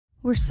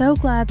We're so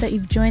glad that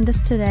you've joined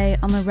us today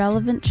on the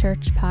Relevant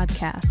Church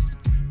podcast.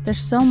 There's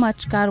so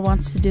much God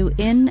wants to do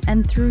in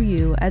and through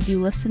you as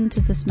you listen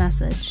to this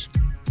message.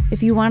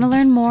 If you want to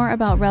learn more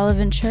about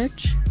Relevant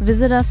Church,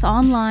 visit us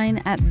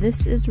online at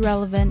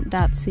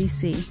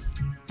thisisrelevant.cc.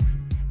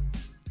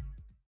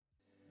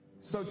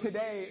 So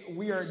today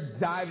we are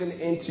diving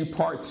into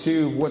part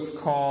 2 of what's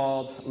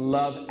called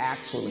Love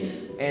Actually.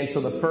 And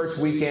so the first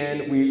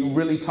weekend we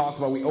really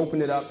we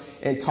opened it up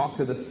and talked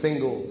to the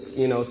singles,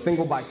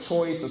 single by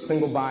choice or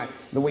single by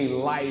the way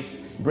life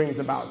brings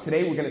about.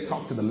 Today we're going to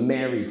talk to the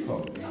married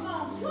folk.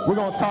 We're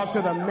going to talk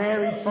to the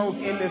married folk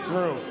in this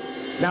room.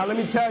 Now let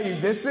me tell you,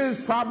 this is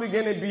probably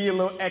going to be a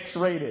little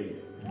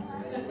X-rated.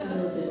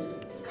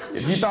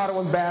 If you thought it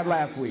was bad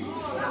last week,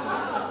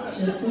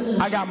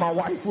 I got my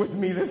wife with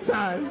me this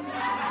time.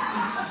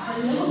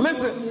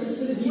 Listen,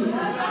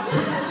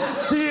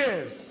 she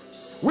is.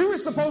 We were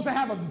supposed to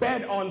have a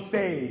bed on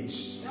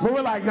stage, but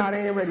we're like, nah,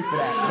 they ain't ready for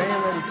that. They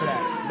ain't ready for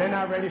that. They're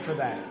not ready for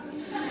that.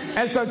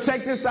 And so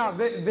check this out.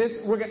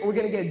 We're going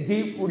to get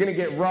deep. We're going to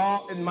get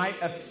raw. It might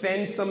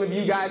offend some of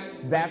you guys.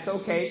 That's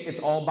okay.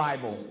 It's all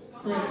Bible.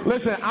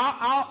 Listen,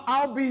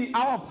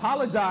 I'll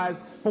apologize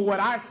for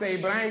what I say,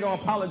 but I ain't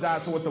gonna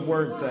apologize for what the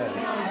Word says.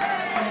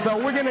 So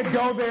we're gonna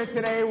go there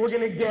today. We're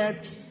gonna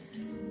get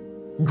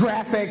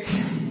graphic.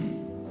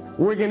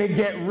 We're gonna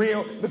get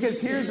real.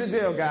 Because here's the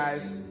deal,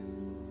 guys.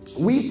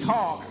 We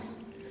talk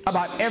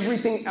about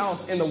everything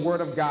else in the Word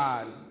of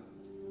God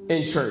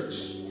in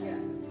church.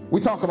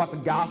 We talk about the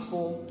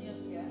gospel.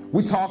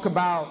 We talk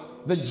about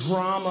the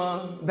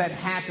drama that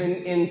happened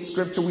in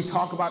Scripture. We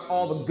talk about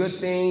all the good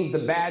things, the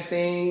bad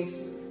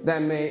things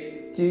that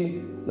make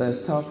you.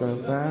 Let's talk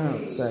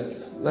about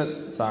sex.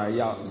 Sorry,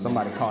 y'all,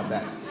 somebody caught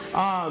that.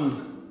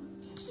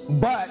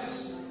 But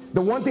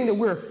the one thing that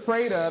we're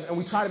afraid of, and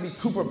we try to be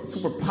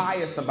super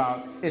pious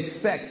about, is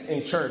sex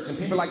in church. And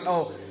people are like,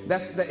 oh,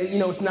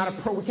 it's not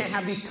appropriate. We can't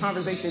have these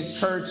conversations in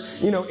church.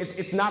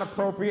 It's not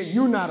appropriate.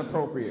 You're not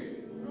appropriate.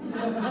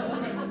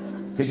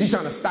 Because you're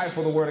trying to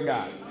stifle the Word of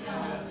God.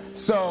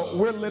 So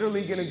we're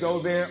literally going to go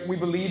there. We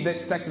believe that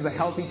sex is a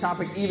healthy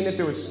topic. Even if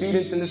there were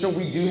students in this room,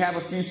 we do have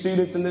a few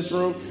students in this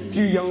room, a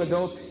few young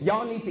adults.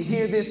 Y'all need to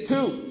hear this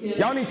too. Yeah.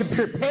 Y'all need to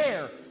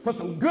prepare for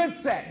some good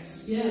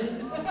sex.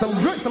 Yeah.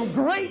 Some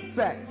great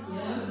sex.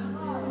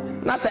 Yeah.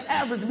 Not the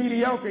average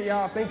mediocre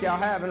y'all think y'all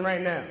having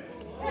right now.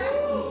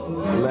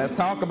 Let's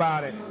talk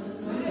about it.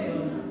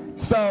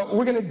 So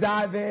we're going to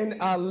dive in.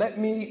 Let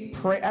me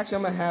pray. Actually,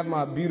 I'm going to have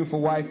my beautiful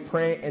wife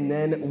pray, and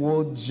then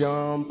we'll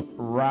jump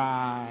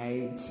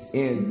right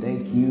in.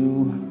 Thank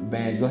you,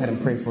 band. Go ahead and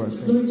pray for us.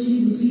 Lord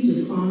Jesus, we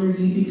just honor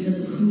you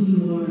because of who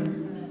you are.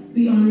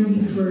 We honor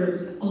you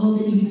for all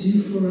that you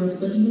do for us,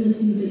 but even the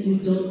things that you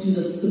don't do,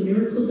 the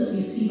miracles that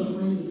we see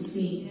behind the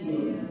scenes,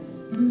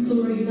 Lord.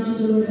 So right now,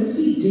 Lord, as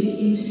we dig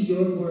into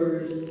your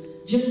word,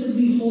 just as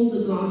we hold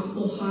the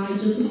gospel high,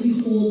 just as we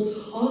hold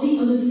all the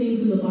other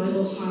things in the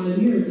Bible high,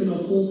 we are going to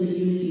hold the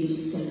unity of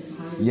sex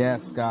high.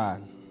 Yes,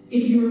 God.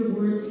 If your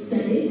word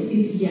said it,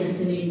 it's yes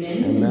and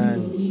amen. Amen.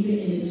 And we believe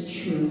it and it's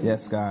true.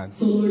 Yes, God.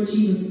 So, Lord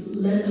Jesus,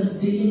 let us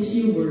dig into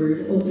your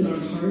word, open our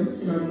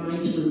hearts and our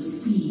mind to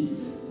receive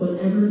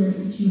whatever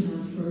message you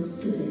have for us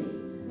today.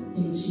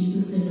 In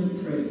Jesus' name I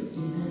pray.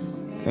 Amen.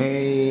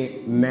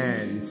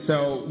 Amen.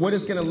 So what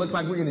it's going to look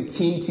like, we're going to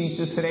team teach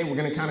this today. We're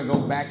going to kind of go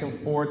back and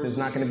forth. There's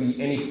not going to be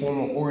any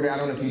formal order. I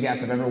don't know if you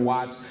guys have ever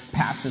watched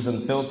Pastors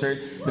Unfiltered,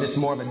 but it's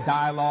more of a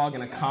dialogue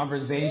and a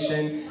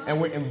conversation.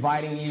 And we're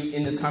inviting you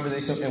in this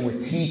conversation, and we're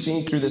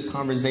teaching through this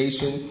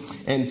conversation.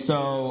 And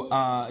so,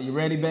 you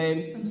ready,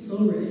 babe? I'm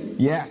so ready.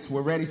 Yes,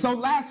 we're ready. So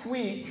last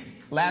week,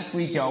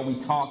 y'all, we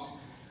talked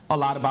a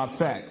lot about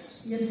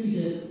sex. Yes, we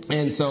did.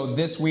 And so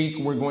this week,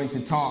 we're going to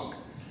talk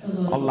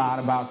a lot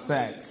about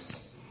sex.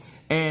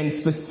 And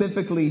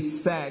specifically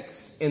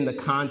sex in the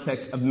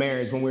context of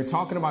marriage. When we're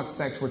talking about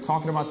sex, we're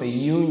talking about the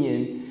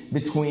union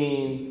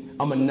between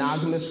a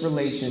monogamous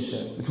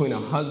relationship, between a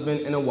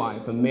husband and a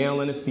wife, a male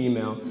and a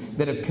female,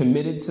 that have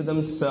committed to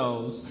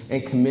themselves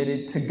and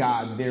committed to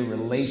God their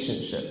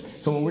relationship.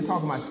 So when we're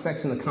talking about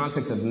sex in the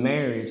context of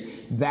marriage,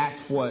 that's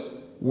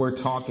what we're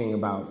talking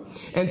about.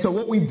 And so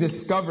what we've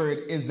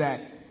discovered is that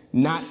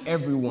not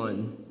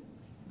everyone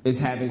is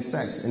having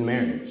sex in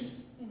marriage.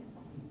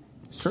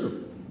 It's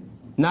true.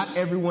 Not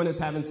everyone is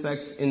having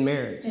sex in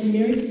marriage. And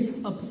marriage is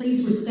a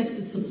place where sex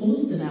is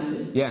supposed to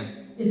happen. Yeah.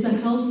 It's a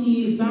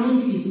healthy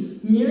boundaries.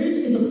 Marriage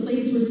is a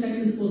place where sex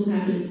is supposed to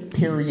happen.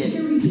 Period.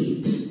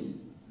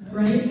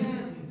 Right?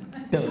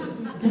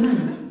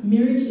 Done.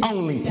 Marriage is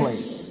only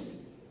place.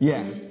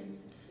 Yeah.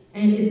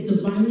 And it's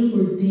divinely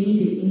ordained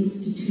and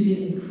instituted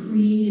and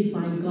created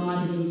by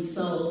God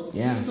himself.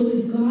 Yeah. So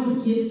if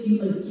God gives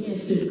you a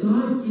gift, if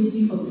God gives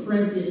you a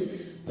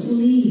present,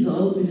 please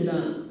open it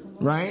up.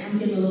 Right? I'm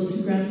getting a little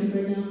too graphic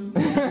right now. I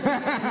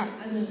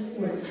meant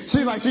for it.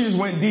 She just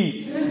went deep.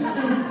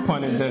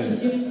 Pun intended.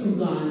 A gift from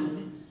God.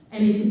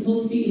 And it's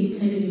supposed to be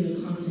intended in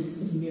the context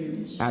of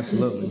marriage.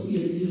 Absolutely. And it's supposed to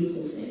be a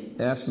beautiful thing.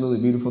 Absolutely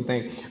beautiful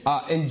thing.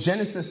 In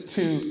Genesis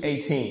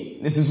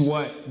 2:18, this is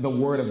what the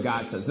Word of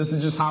God says. This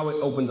is just how it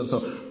opens up.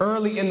 So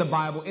early in the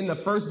Bible, in the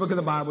first book of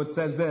the Bible, it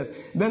says this.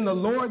 Then the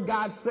Lord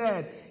God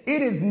said,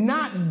 it is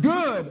not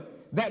good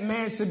that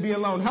man should be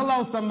alone.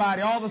 Hello,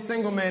 somebody. All the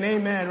single men,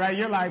 amen, right?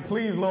 You're like,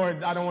 please,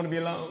 Lord, I don't want to be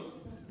alone.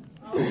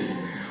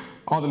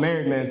 All the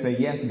married men say,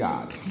 yes,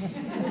 God.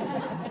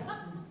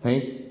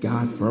 Thank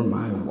God for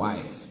my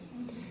wife.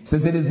 It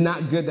says, it is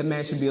not good that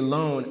man should be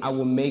alone. I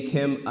will make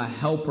him a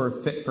helper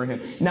fit for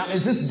him. Now,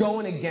 is this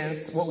going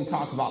against what we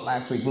talked about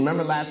last week?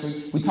 Remember last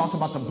week, we talked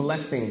about the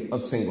blessing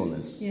of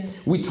singleness. Yeah.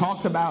 We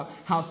talked about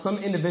how some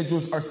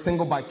individuals are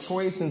single by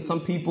choice and some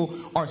people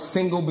are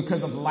single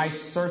because of life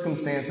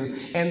circumstances.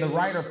 And the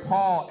writer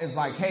Paul is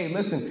like, hey,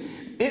 listen,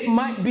 it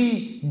might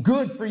be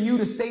good for you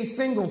to stay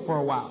single for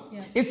a while.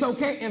 Yeah. It's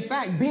okay. In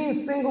fact, being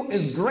single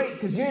is great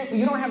because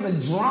you don't have the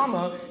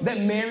drama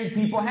that married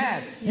people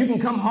have. Yeah. You can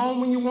come home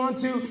when you want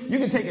to. You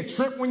can take a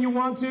trip when you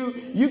want to.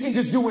 You can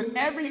just do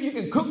whatever. You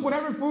can cook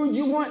whatever food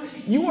you want.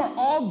 You are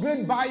all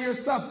good by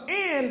yourself.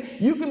 And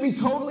you can be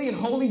totally and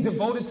wholly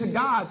devoted to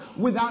God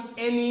without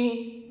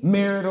any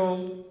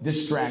marital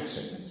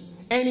distractions,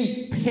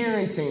 any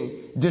parenting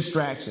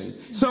distractions.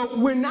 So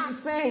we're not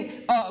saying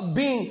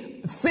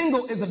being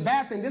single is a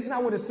bad thing. This is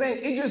not what it's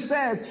saying. It just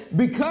says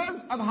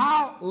because of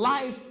how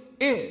life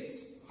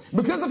is,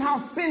 because of how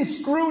sin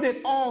screwed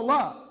it all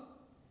up,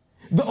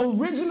 the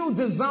original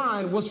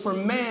design was for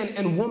man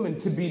and woman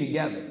to be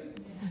together.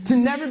 To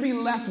never be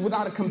left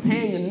without a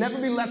companion, never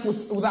be left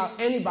without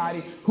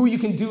anybody who you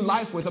can do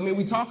life with. I mean,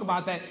 we talk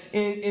about that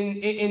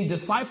in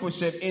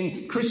discipleship,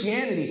 in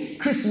Christianity.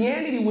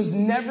 Christianity was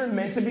never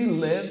meant to be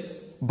lived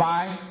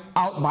by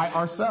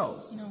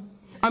ourselves. No.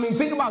 I mean,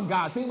 think about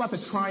God. Think about the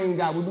triune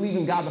God. We believe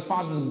in God the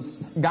Father,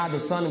 God the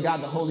Son, and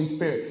God the Holy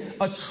Spirit.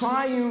 A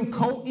triune,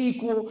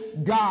 co-equal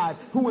God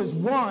who is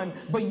one,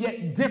 but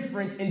yet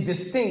different and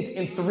distinct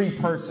in three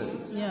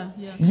persons. Yeah.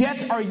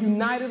 Yet are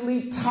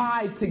unitedly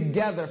tied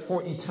together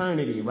for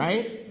eternity,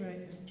 right? Right.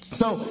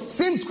 So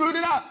sin screwed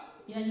it up.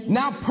 Yeah,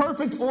 now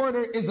perfect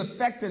order is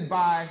affected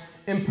by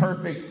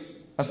imperfect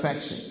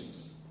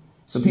affections.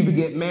 So people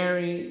get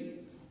married,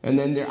 and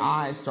then their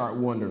eyes start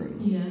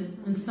wandering. Yeah,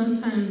 and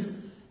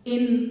sometimes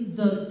in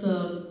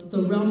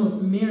the realm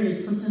of marriage,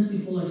 sometimes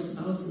we hold our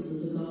spouses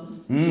as a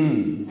god.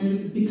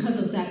 And because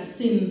of that,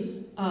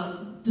 sin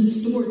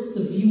distorts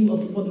the view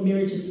of what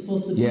marriage is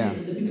supposed to be. Yeah.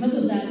 And because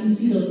of that, we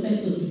see the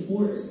effects of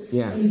divorce.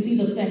 Yeah. And we see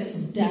the effects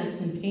of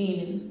death and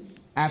pain.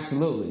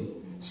 Absolutely.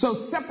 So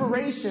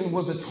separation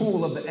was a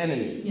tool of the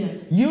enemy. Yeah.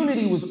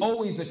 Unity was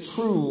always a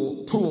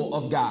true tool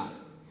of God.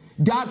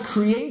 God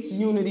creates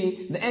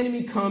unity. The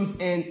enemy comes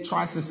and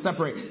tries to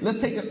separate.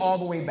 Let's take it all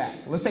the way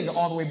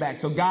back.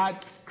 So God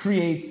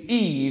creates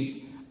Eve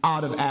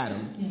out of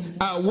Adam.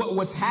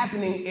 What's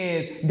happening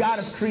is God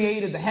has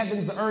created the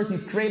heavens, the earth.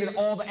 He's created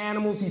all the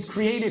animals. He's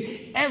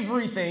created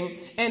everything.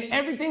 And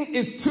everything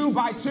is 2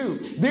 by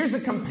 2. There's a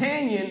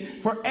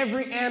companion for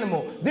every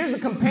animal. There's a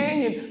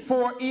companion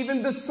for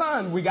even the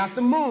sun. We got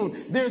the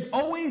moon. There's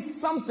always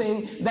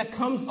something that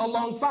comes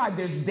alongside.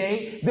 There's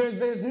day,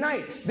 there's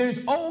night.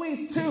 There's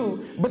always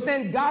 2. But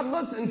then God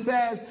looks and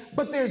says,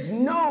 but there's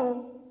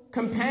no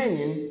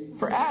companion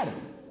for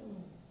Adam.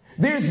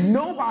 There's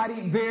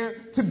nobody there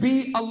to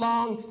be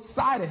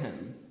alongside of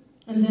him.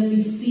 And then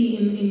we see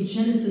in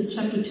Genesis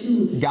chapter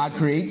 2. God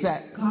creates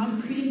that.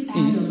 God creates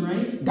Adam,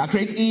 right? God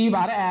creates Eve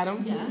out of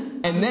Adam. Yeah.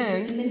 And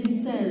then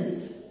he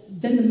says,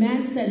 then the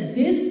man said,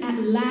 this at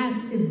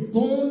last is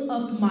bone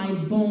of my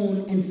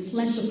bone and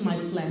flesh of my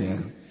flesh. Yeah.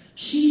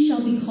 She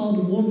shall be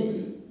called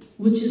woman,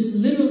 which is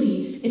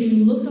literally, if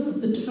you look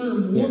up the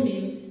term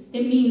woman,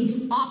 it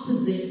means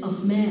opposite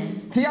of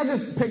man. Can y'all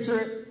just picture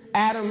it?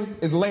 Adam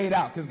is laid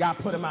out because God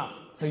put him out.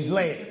 So he's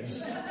laid,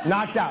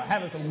 knocked out,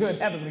 having some good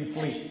heavenly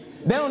sleep.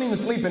 They don't even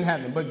sleep in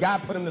heaven, but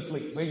God put him to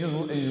sleep. So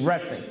he's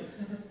resting.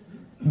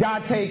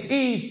 God takes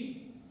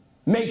Eve,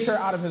 makes her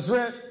out of his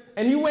rib,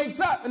 and he wakes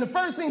up. And the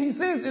first thing he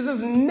sees is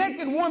this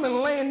naked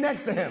woman laying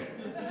next to him.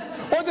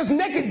 Or this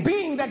naked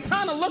being that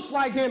kind of looks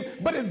like him,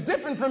 but is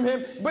different from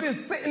him, but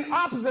is sitting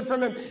opposite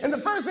from him. And the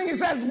first thing he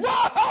says,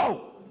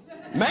 whoa,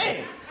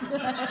 man.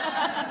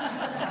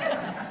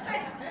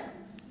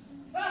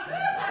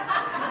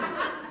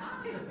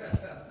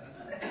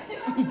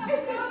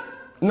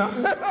 No.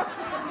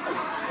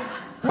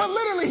 But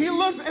literally he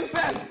looks and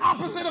says,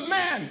 opposite of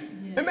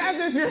man. Yeah.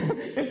 Imagine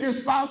if your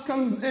spouse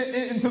comes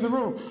into the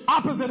room,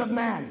 opposite of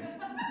man.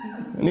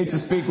 I need to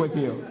speak with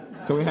you.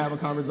 Can we have a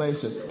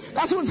conversation?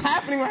 That's what's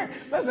happening right here.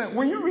 Listen,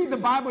 when you read the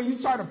Bible, you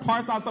try to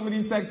parse out some of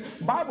these texts.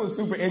 The Bible is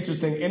super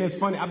interesting and it's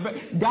funny. I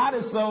bet God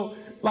is so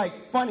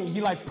funny.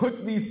 He puts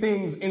these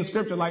things in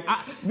scripture.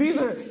 These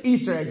are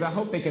Easter eggs. I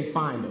hope they can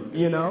find them,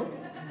 you know?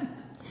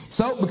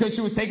 So, because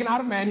she was taken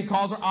out of man, he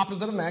calls her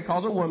opposite of man,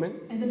 calls her woman.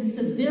 And then he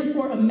says,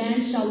 therefore a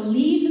man shall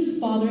leave his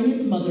father and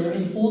his mother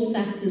and hold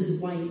fast his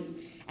wife,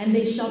 and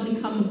they shall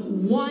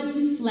become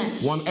one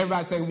flesh. One.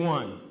 Everybody say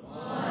one.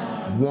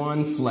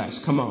 One flesh.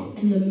 Come on.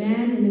 And the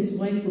man and his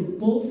wife were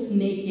both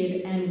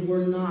naked and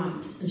were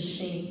not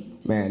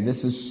ashamed. Man,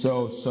 this is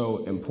so,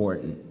 so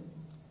important.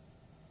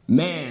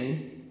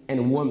 Man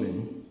and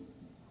woman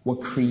were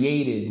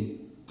created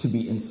to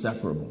be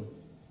inseparable.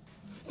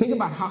 Think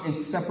about how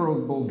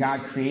inseparable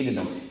God created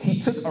them. He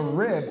took a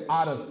rib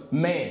out of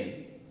man,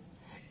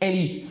 and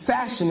he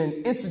fashioned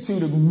and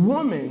instituted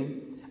woman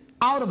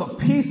out of a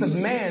piece of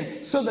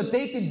man so that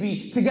they could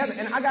be together.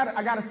 And I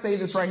gotta say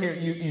this right here.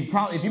 You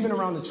probably, if you've been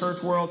around the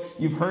church world,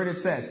 you've heard it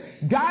says,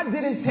 God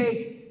didn't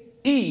take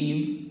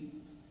Eve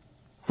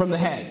from the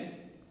head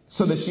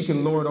so that she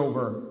can lord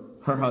over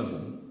her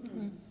husband.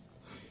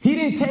 He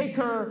didn't take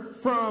her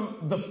from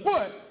the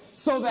foot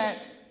so that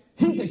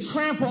he could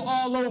trample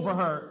all over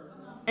her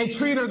and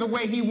treat her the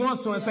way he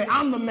wants to and say,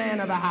 I'm the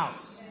man of the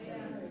house.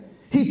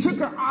 He took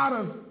her out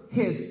of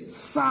his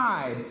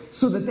side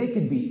so that they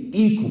could be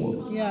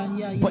equal,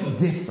 but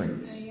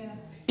different.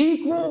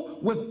 Equal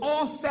with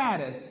all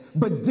status,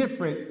 but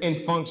different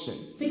in function.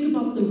 Think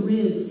about the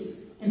ribs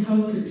and how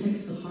it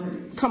protects the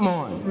heart. Come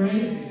on.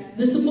 Right?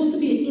 There's supposed to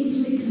be an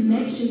intimate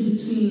connection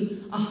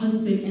between a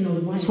husband and a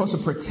wife. It's supposed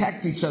to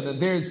protect each other.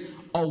 There's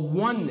a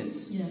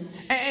oneness. Yeah.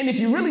 And if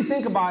you really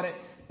think about it,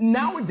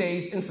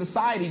 nowadays in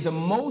society, the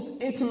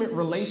most intimate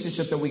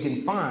relationship that we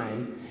can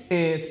find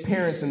is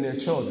parents and their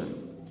children.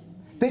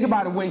 Think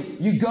about it when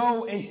you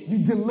go and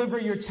you deliver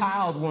your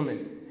child,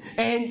 woman,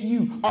 and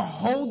you are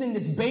holding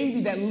this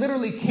baby that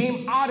literally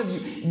came out of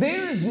you.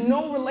 There is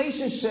no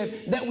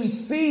relationship that we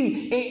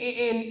see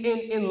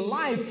in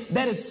life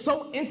that is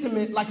so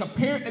intimate like a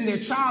parent and their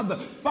child. The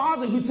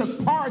father who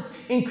took part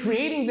in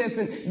creating this,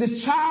 and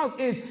this child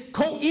is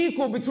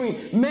co-equal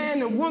between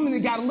man and woman. They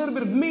got a little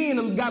bit of me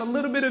and got a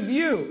little bit of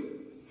you.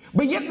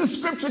 But yet the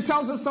scripture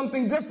tells us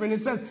something different. It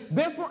says,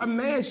 therefore a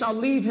man shall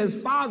leave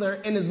his father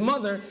and his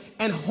mother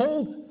and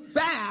hold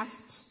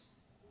fast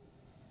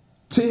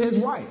to his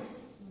wife.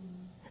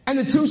 And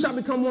the two shall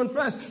become one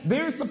flesh.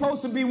 There's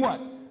supposed to be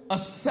what? A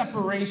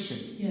separation.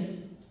 Yeah.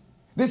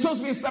 There's supposed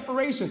to be a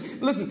separation.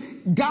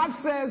 Listen, God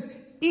says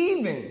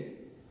even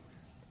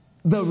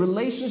the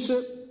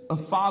relationship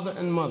of father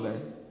and mother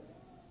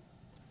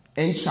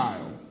and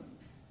child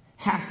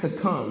has to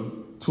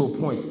come to a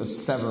point of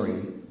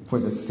severing for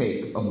the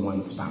sake of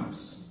one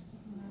spouse.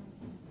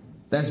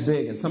 That's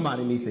big, and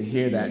somebody needs to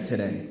hear that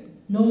today.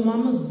 No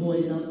mama's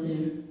boys out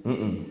there.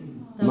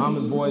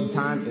 Mama's boy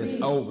time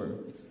is over.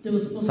 There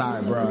was supposed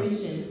Sorry, to be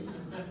separation.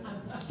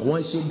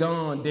 Once you're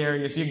gone,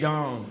 Darius, you're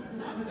gone.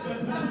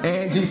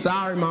 Angie,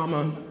 sorry,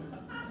 mama.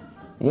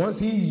 Once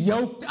he's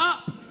yoked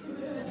up,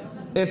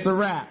 it's a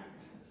wrap.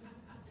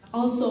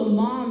 Also,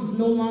 moms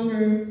no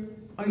longer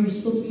are you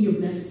supposed to be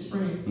your best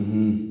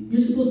friend.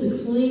 You're supposed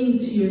to cling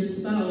to your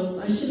spouse.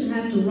 I shouldn't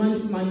have to run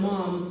to my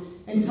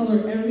mom and tell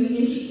her every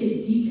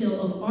intricate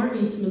detail of our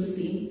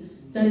intimacy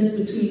that is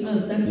between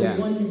us. That's the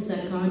oneness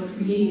that God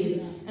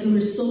created. And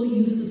we're so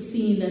used to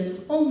seeing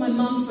that, oh, my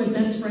mom's my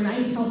best friend.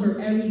 I tell her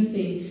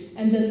everything.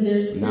 And then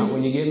there's not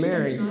when you get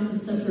married. That's not the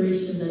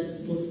separation that's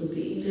supposed to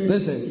be.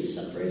 Listen,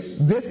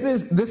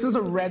 this is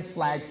a red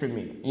flag for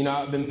me. You know,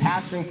 I've been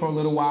pastoring for a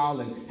little while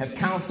and have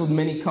counseled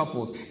many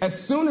couples. As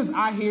soon as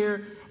I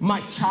hear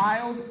my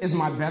child is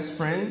my best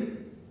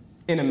friend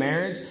in a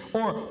marriage,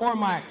 or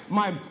my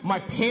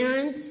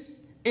parent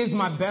is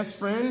my best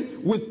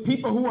friend with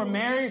people who are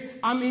married,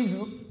 I'm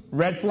easily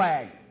red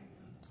flag.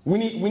 We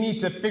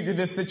need to figure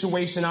this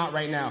situation out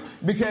right now.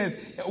 Because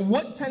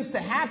what tends to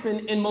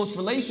happen in most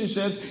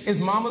relationships is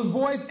mama's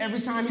boys,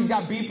 every time he's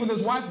got beef with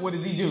his wife, what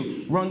does he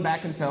do? Run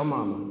back and tell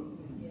mama.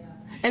 Yeah.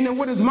 And then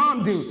what does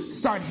mom do?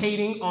 Start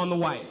hating on the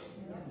wife.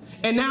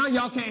 And now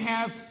y'all can't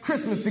have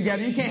Christmas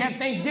together. You can't have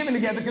Thanksgiving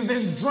together because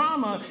there's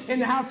drama in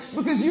the house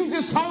because you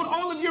just told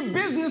all of your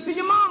business to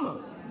your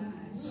mama.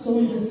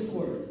 Sowing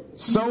discord.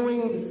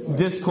 Sowing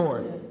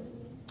discord.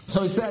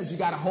 So he says you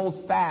got to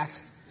hold fast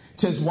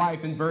to his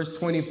wife in verse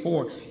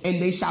 24,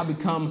 and they shall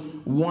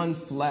become one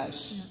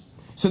flesh. Yeah.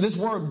 So this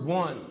word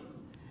one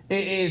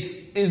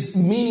is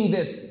meaning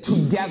this,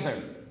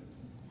 together.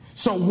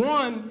 So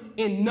one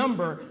in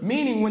number,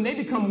 meaning when they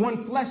become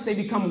one flesh, they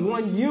become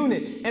one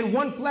unit. And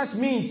one flesh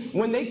means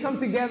when they come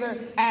together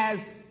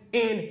as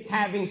in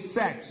having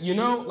sex. You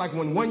know, like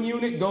when one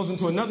unit goes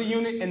into another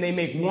unit and they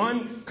make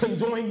one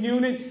conjoined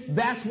unit,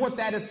 that's what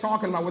that is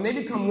talking about. When they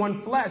become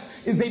one flesh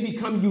is they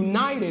become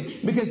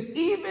united, because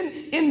even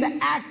in the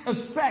act of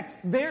sex,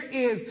 there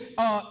is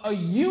a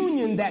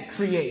union that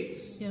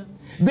creates. Yeah.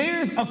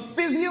 There's a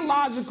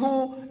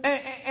physiological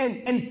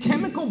and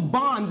chemical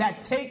bond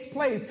that takes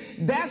place.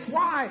 That's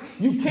why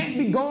you can't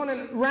be going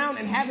around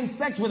and having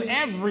sex with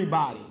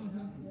everybody.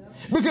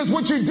 Because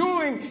what you're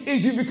doing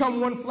is you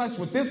become one flesh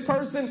with this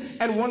person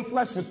and one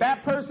flesh with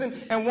that person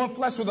and one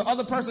flesh with the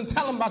other person.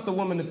 Tell them about the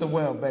woman at the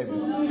well, baby.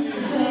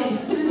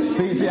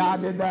 See how I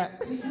did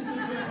that?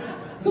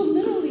 So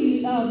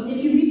literally,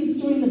 if you read the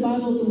story in the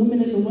Bible of the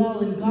woman at the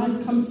well and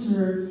God comes to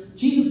her,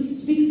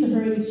 Jesus speaks to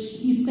her and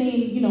he's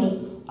saying, you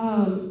know,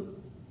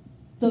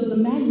 the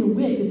man you're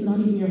with is not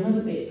even your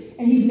husband.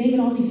 And he's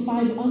naming all these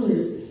 5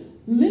 others.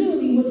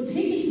 Literally, what's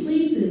taking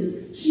place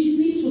is she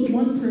sleeps with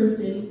with one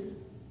person,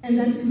 and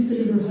that's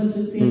considered her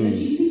husband thing, and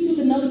she sleeps with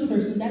another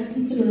person, that's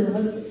considered her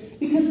husband.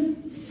 Because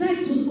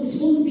sex was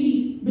supposed to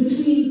be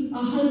between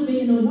a husband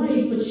and a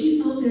wife, but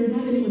she's out there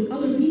having it with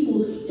other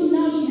people, so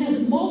now she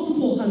has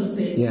multiple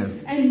husbands. Yeah.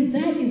 And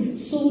that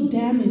is so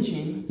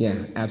damaging.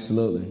 Yeah,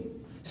 absolutely.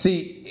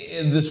 See,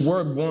 this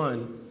word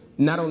one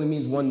not only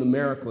means one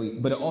numerically,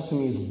 but it also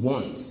means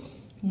once.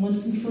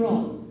 Once and for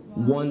all.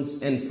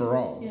 Once and for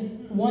all. Yeah.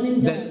 One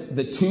and done. That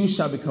the two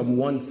shall become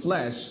one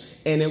flesh,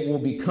 and it will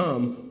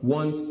become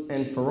once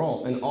and for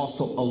all, and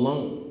also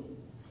alone.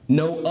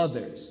 No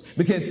others.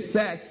 Because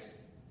sex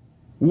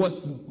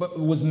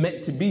was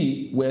meant to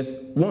be with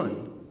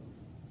one,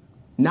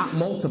 not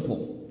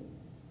multiple,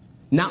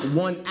 not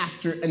one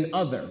after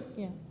another.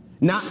 Yeah.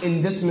 Not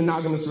in this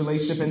monogamous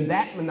relationship, and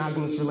that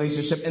monogamous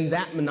relationship, and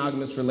that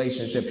monogamous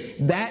relationship.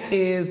 That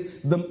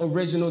is the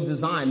original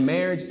design.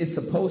 Marriage is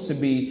supposed to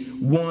be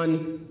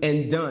one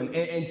and done.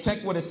 And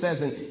check what it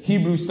says in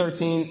Hebrews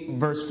 13,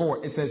 verse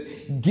 4. It says,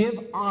 give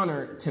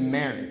honor to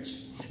marriage.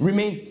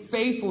 Remain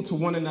faithful to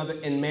one another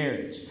in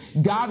marriage.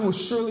 God will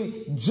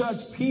surely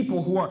judge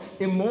people who are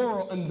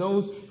immoral and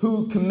those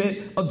who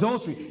commit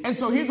adultery. And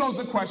so here goes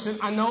the question.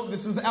 I know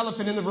this is the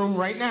elephant in the room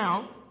right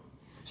now.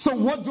 So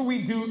what do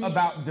we do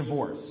about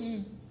divorce?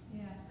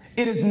 Yeah.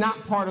 It is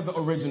not part of the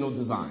original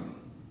design.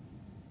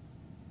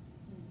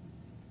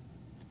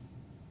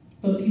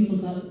 But people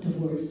got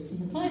divorced in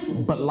the Bible.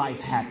 But life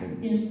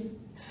happens. Yeah.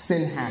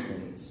 Sin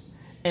happens.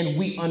 And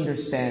we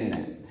understand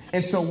that.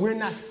 And so we're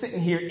not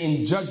sitting here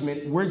in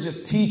judgment. We're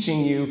just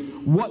teaching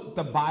you what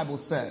the Bible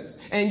says.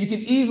 And you can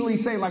easily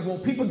say, like, well,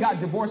 people got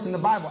divorced in the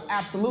Bible.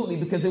 Absolutely,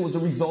 because it was a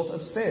result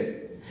of sin.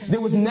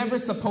 There was never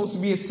supposed to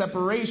be a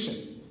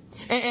separation.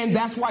 And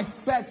that's why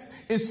sex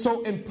is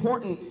so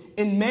important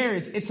in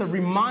marriage. It's a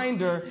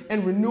reminder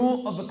and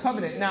renewal of the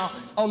covenant. Now,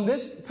 on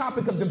this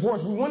topic of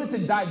divorce, we wanted to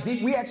dive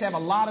deep. We actually have a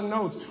lot of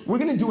notes. We're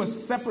going to do a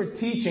separate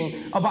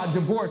teaching about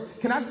divorce.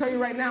 Can I tell you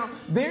right now,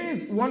 there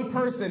is one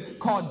person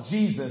called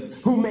Jesus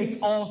who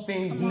makes all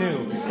things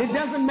new. It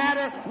doesn't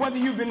matter whether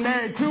you've been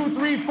married 2,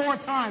 3, 4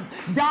 times.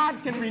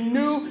 God can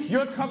renew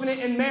your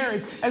covenant in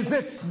marriage as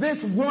if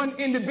this one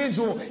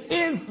individual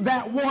is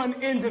that one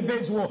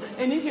individual.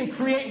 And he can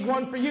create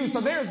one for you.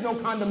 So there is no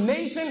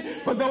condemnation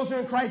for those who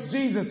are in Christ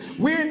Jesus.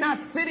 We're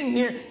not sitting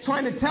here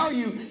trying to tell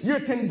you you're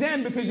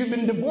condemned because you've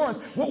been divorced.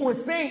 What we're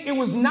saying, it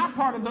was not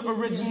part of the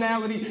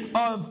originality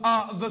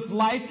of this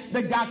life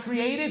that God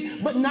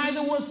created, but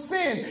neither was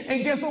sin.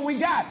 And guess what we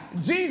got?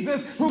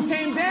 Jesus, who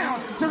came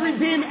down to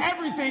redeem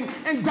everything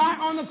and die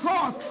on the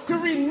cross to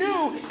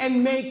renew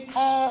and make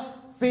all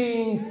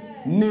things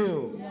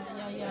new.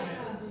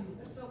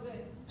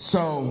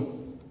 So,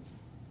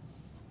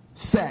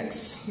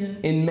 sex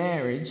in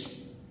marriage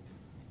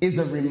is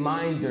a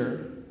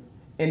reminder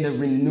and a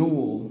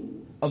renewal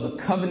of the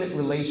covenant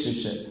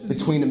relationship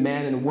between a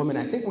man and a woman.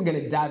 I think we're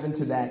going to dive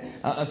into that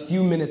a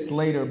few minutes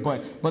later,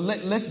 but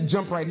let's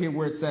jump right here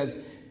where it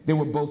says they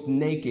were both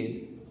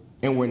naked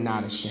and were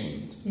not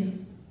ashamed. Yeah.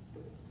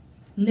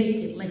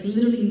 Naked, like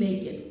literally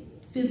naked.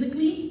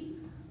 Physically,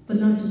 but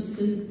not just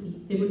physically.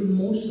 They were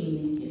emotionally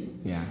naked.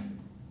 Yeah.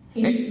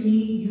 Intimately,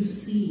 you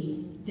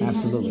see. They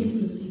Absolutely. had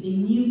intimacy. They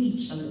knew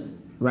each other.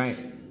 Right.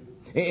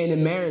 And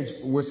in marriage,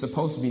 we're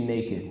supposed to be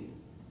naked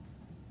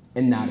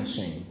and not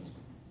ashamed.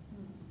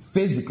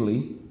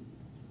 Physically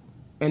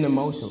and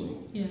emotionally.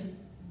 Yeah.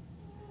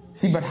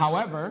 See, but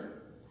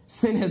however,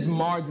 sin has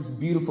marred this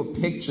beautiful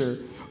picture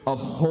of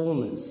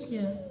wholeness.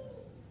 Yeah.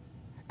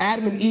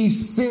 Adam and Eve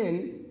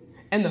sin,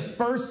 and the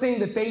first thing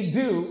that they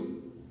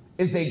do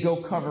is they go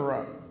cover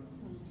up.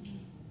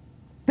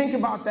 Think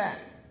about that.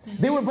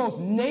 They were both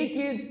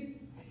naked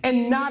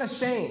and not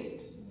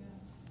ashamed.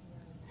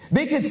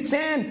 They could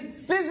stand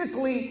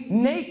physically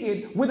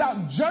naked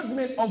without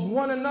judgment of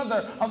one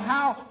another, of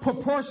how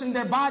proportioned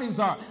their bodies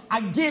are.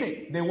 I get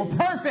it. They were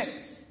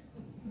perfect.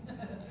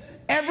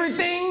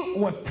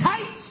 Everything was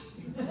tight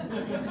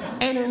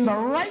and in the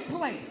right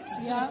place.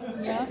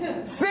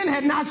 Yeah. Sin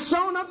had not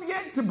shown up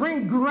yet to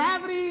bring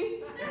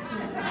gravity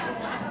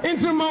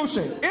into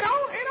motion. It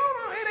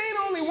ain't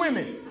only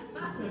women.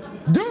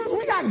 Dudes,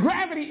 we got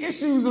gravity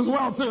issues as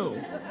well,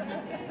 too.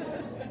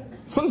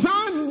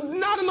 Sometimes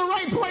not in the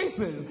right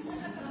places.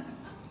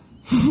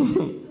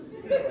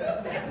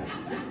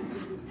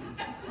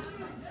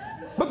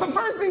 But the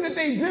first thing that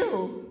they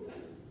do,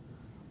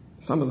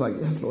 someone's like,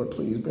 yes, Lord,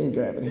 please bring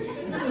gravity.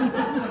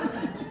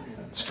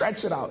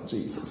 Stretch it out,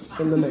 Jesus,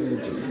 in the name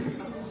of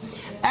Jesus.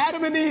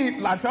 Adam and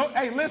Eve,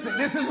 hey, listen,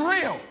 this is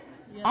real.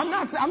 I'm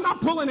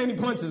not pulling any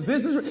punches.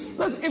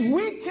 Listen, if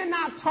we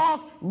cannot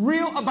talk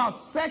real about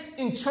sex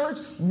in church,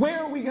 where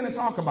are we going to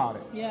talk about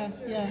it? Yeah.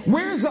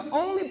 Where's the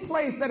only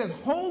place that is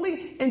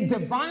holy and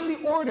divinely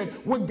ordered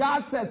where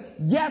God says,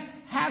 yes,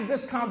 have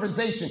this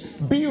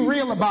conversation, be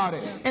real about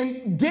it,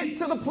 and get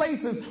to the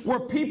places where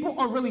people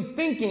are really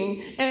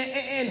thinking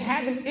and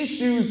having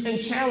issues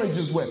and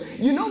challenges with.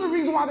 You know the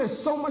reason why there's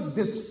so much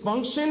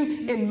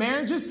dysfunction in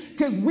marriages?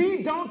 Because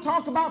we don't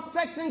talk about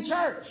sex in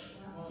church.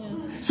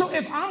 So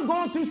if I'm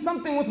going through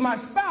something with my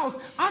spouse,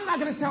 I'm not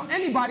going to tell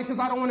anybody because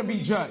I don't want to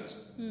be judged.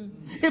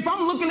 If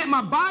I'm looking at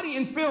my body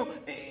and feel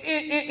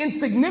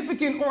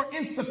insignificant or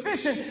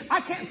insufficient, I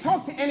can't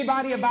talk to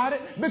anybody about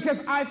it because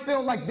I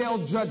feel like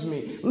they'll judge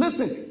me.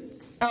 Listen,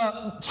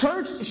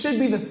 church should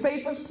be the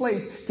safest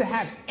place to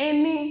have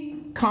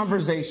any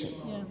conversation.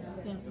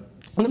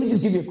 Let me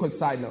just give you a quick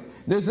side note.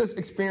 There's this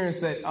experience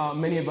that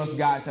many of us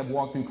guys have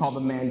walked through called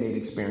the mandate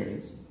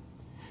experience.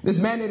 This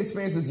mandate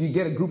experience is you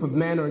get a group of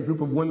men or a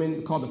group of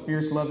women called the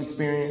fierce love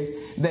experience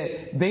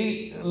that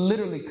they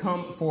literally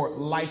come for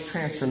life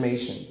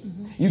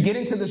transformation. You get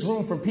into this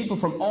room from people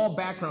from all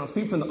backgrounds,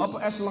 people from the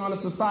upper echelon of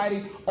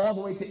society all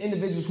the way to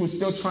individuals who are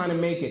still trying to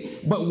make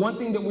it. But one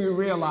thing that we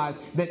realize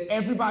that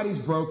everybody's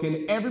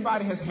broken,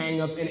 everybody has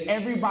hang-ups, and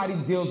everybody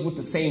deals with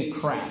the same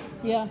crap.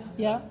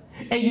 Yeah.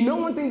 And you know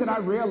one thing that I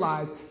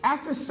realized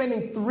after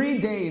spending 3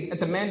 days at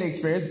the mandate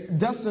experience,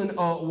 Dustin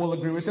will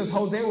agree with this,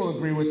 Jose will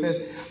agree with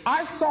this,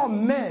 I saw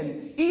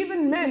men,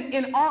 even men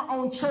in our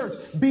own church,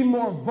 be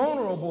more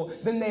vulnerable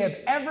than they have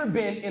ever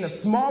been in a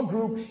small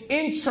group,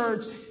 in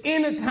church,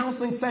 in a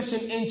counseling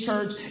session in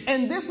church.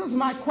 And this is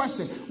my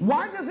question.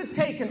 Why does it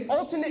take an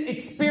alternate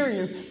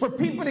experience for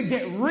people to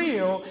get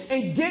real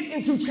and get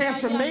into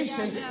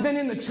transformation than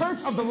in the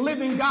church of the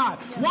living God?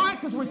 Why?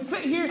 Because we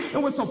sit here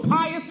and we're so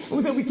pious and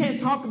we say we can't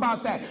talk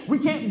about that. We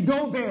can't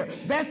go there.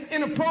 That's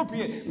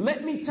inappropriate.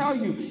 Let me tell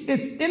you,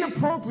 it's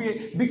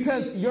inappropriate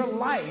because your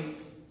life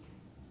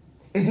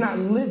is not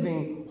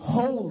living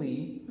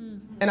holy.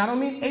 And I don't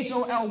mean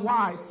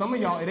H-O-L-Y. Some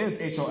of y'all, it is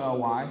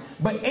H-O-L-Y.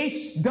 But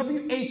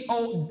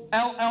W-H-O-L-L-Y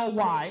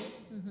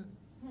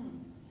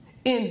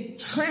in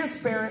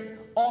transparent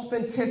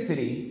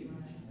authenticity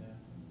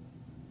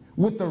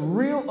with the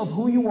real of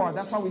who you are.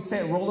 That's why we say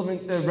at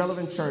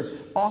Relevant Church,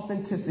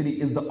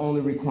 authenticity is the only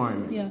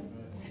requirement. Yeah.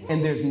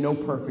 And there's no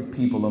perfect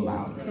people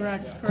allowed.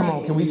 Correct. Come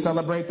on, can we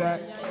celebrate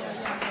that?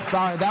 Yeah.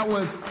 Sorry, that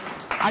was,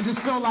 I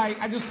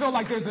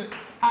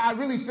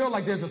really feel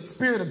like there's a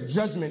spirit of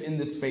judgment in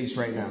this space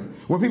right now.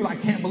 Where people, I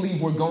can't believe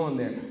we're going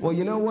there. Well,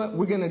 you know what?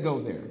 We're going to go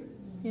there.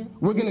 Yeah.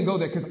 We're going to go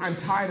there because I'm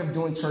tired of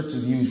doing church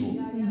as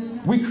usual.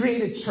 We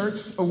created church,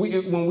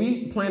 when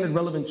we planted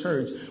Relevant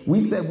Church, we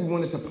said we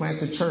wanted to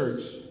plant a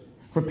church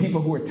for people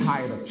who are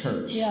tired of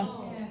church. Yeah.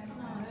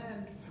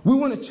 We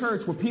want a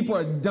church where people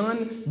are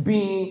done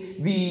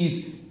being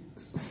these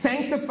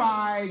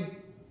sanctified,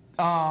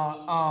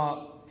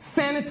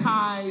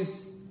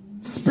 sanitized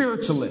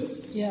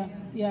spiritualists. Yeah.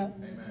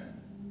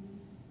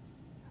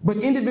 But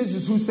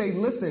individuals who say,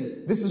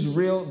 listen, this is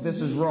real,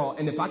 this is raw.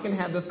 And if I can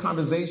have this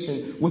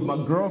conversation with my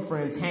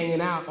girlfriends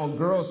hanging out on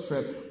girls'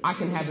 trip, I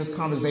can have this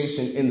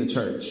conversation in the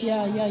church.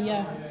 Yeah.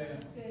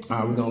 All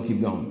right, we're going to keep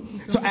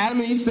going. So Adam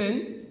and Eve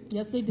sinned.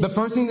 Yes, they did. The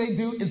first thing they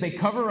do is they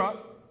cover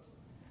up.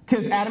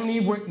 Because Adam and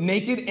Eve were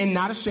naked and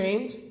not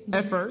ashamed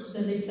at first.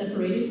 Then they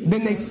separated.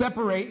 Then they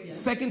separate. Yeah.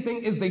 Second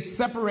thing is they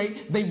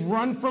separate. They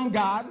run from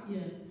God. Yeah.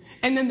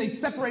 And then they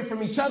separate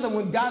from each other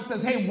when God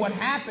says, hey, what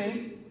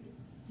happened?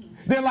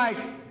 They're like,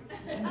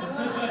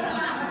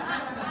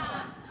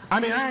 I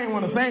mean, I ain't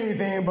want to say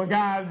anything, but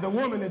God, the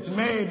woman that you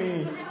made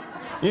me,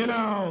 you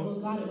know.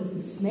 Well, God, it was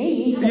a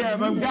snake. Yeah,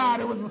 but God,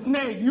 it was a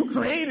snake. You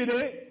created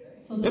it.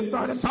 So It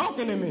started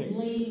talking to me.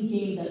 Blame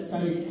game that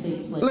started to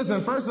take place.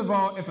 Listen, first of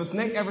all, if a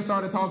snake ever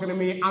started talking to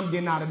me, I'm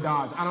getting out of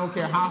Dodge. I don't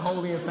care how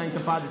holy and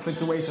sanctified the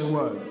situation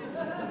was.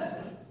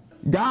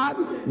 God,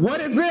 what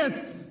is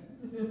this?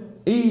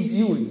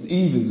 Eve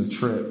is a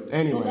trip.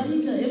 Anyway. Well, let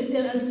me tell you,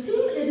 if as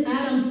soon as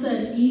Adam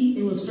said Eve,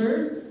 it was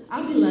her,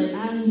 I'd be like,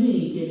 Adam, you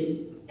ain't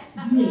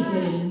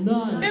getting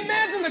none.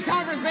 Imagine the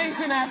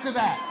conversation after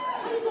that.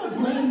 How you gonna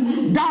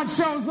blame me? God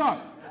shows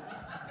up.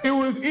 It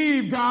was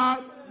Eve,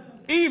 God.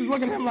 Eve's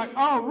looking at him like,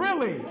 oh,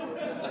 really?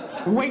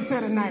 Wait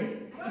till the night.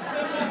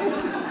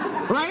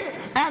 Right?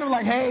 Adam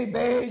like, hey,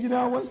 babe, you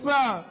know, what's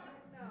up?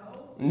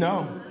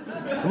 No.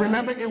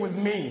 Remember, it was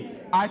me.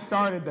 I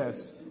started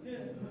this.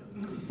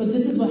 But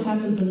this is what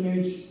happens when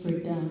marriages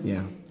break down.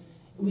 Yeah.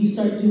 We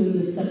start doing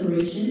this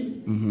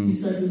separation. We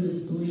start doing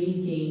this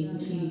blame game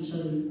between each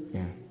other.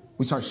 Yeah.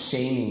 We start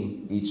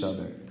shaming each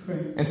other.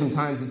 Correct. And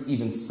sometimes it's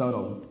even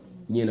subtle,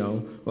 you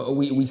know.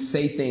 We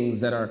say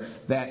things that are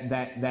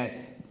that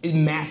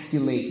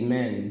emasculate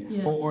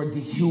men or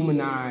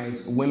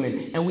dehumanize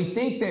women. And we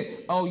think that,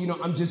 oh, you know,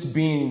 I'm just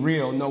being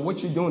real. No,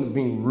 what you're doing is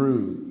being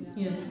rude.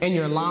 Yeah. And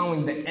you're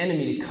allowing the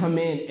enemy to come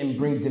in and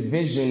bring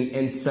division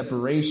and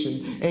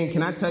separation. And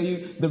can I tell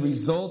you, the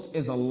result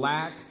is a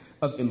lack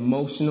of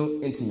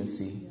emotional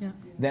intimacy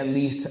that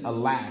leads to a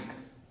lack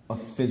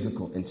of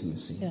physical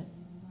intimacy. Yeah.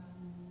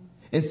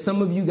 And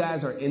some of you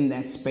guys are in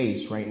that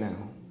space right now.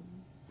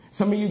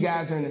 Some of you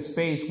guys are in a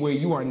space where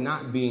you are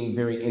not being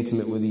very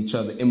intimate with each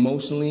other,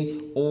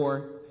 emotionally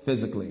or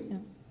physically. Yeah.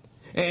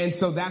 And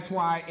so that's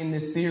why in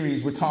this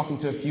series, we're talking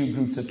to a few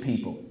groups of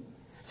people.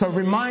 So a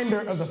reminder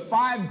of the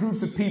 5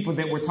 groups of people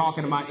that we're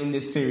talking about in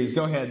this series.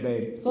 Go ahead,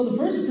 babe. So the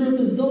first group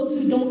is those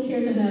who don't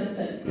care to have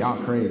sex.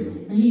 Y'all crazy.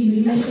 And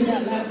he mentioned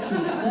that last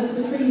week. That's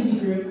the crazy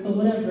group, but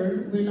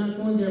whatever. We're not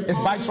going there. It's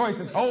by choice.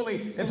 It's holy.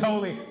 It's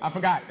holy. I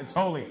forgot. It's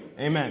holy.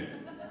 Amen.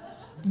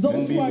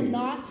 Those who are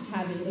not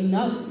having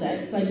enough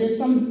sex, like there's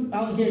some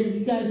out here,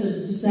 you guys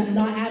are just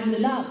not having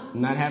enough.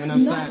 Not having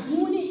enough sex. Not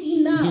doing it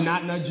enough. Do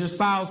not nudge your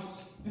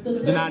spouse.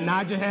 Do not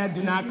nod your head.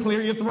 Do not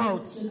clear your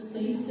throat. Just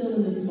stay still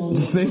in this moment.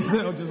 Just stay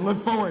still. Just look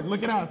forward.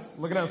 Look at us.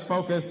 Look at us.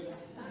 Focus.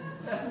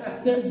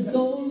 There's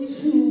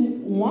those who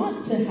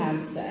want to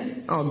have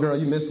sex. Oh, girl,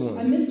 you missed one.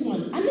 I missed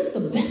one. I missed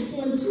the best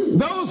one, too.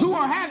 Those who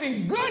are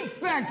having good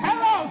sex.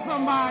 Hello,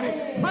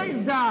 somebody.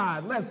 Praise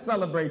God. Let's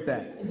celebrate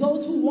that.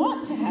 Those who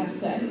want to have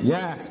sex.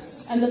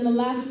 Yes. And then the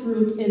last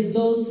group is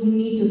those who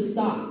need to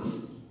stop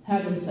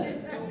having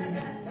sex.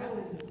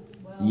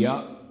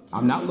 Yup.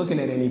 I'm not looking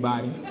at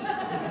anybody.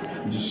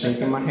 I'm just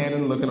shaking my head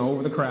and looking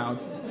over the crowd.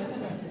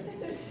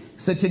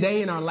 So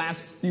today, in our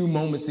last few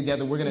moments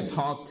together, we're going to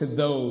talk to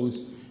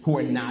those who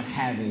are not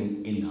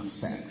having enough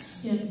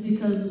sex. Yeah,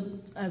 because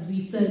as we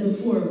said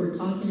before, we're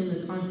talking in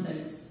the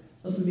context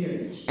of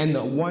marriage. And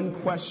the one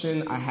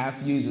question I have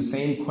for you is the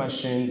same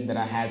question that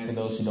I had for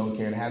those who don't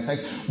care to have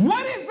sex.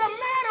 What is the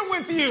matter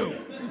with you?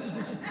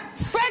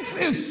 Sex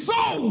is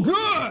so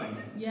good.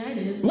 Yeah, it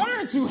is. Why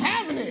aren't you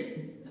having it?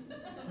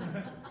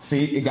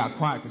 See, it got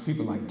quiet because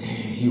people are like,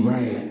 damn, you're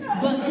right.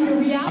 But in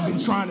reality, I've been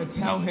trying to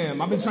tell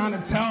him. I've been trying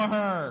to tell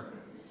her.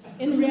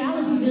 In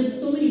reality, there's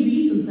so many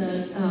reasons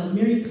that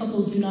married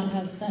couples do not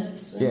have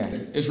sex. Right? Yeah,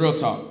 it's real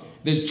talk.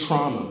 There's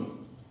trauma.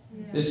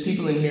 There's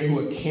people in here who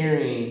are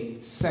carrying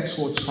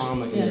sexual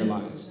trauma in their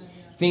lives.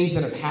 Things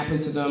that have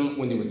happened to them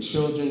when they were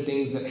children,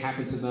 things that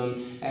happened to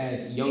them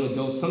as young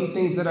adults, some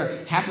things that are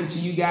happened to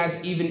you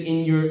guys even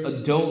in your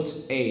adult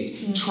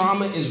age.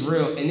 Trauma is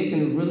real, and it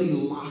can really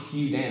lock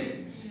you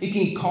down. It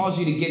can cause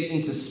you to get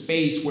into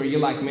space where you're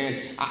like,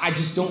 man, I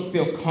just don't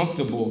feel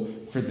comfortable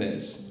for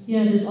this.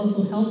 Yeah, there's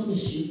also health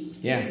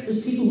issues. Yeah. There's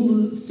people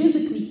who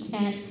physically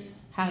can't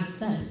have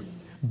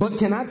sex. But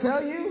can I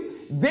tell you,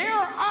 there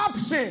are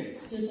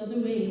options. There's other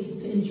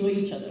ways to enjoy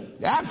each other.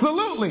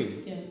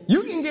 Absolutely. Yeah.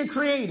 You can get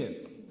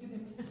creative.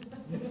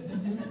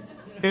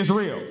 It's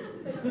real.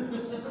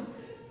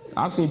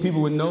 I've seen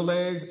people with no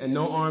legs and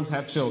no arms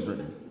have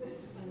children.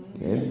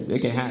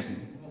 It can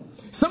happen.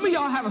 Some of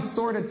y'all have a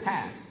sordid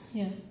past.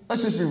 Yeah.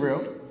 Let's just be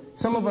real.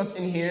 Some of us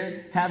in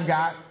here have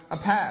got a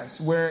past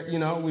where,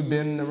 we've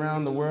been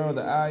around the world.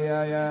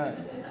 Yeah,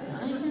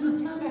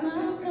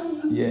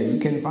 you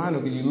can't find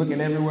them because you're looking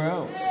everywhere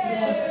else.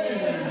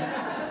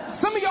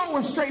 Some of y'all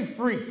were straight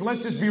freaks.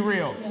 Let's just be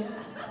real.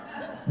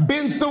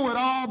 Been through it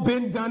all,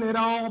 been done it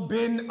all,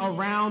 been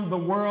around the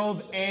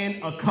world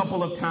and a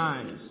couple of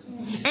times.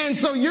 And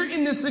so you're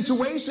in this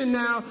situation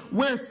now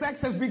where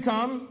sex has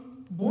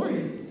become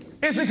boring.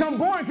 It's become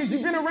boring because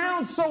you've been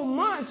around so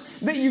much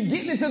that you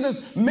get into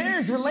this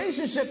marriage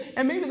relationship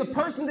and maybe the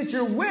person that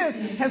you're with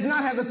has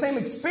not had the same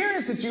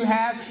experience that you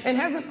have and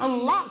hasn't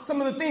unlocked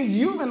some of the things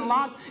you've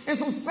unlocked. And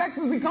so sex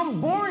has become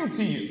boring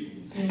to you.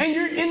 And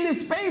you're in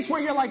this space where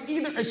you're like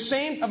either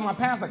ashamed of my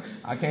past, like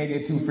I can't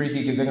get too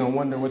freaky because they're going to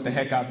wonder what the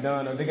heck I've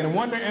done, or they're going to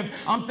wonder if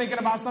I'm thinking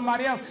about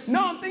somebody else.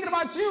 No, I'm thinking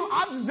about you.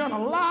 I've just done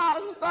a lot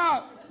of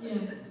stuff. Yeah.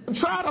 I've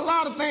tried a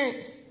lot of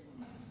things.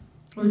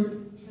 Or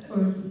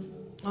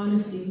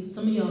honestly,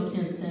 some of y'all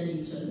can't stand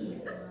each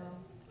other.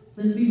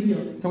 Let's be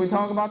real. Can we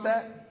talk about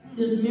that?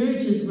 There's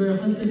marriages where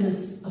a husband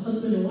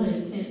and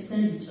wife can't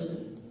stand each other.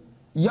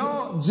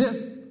 Y'all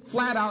just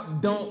flat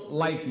out don't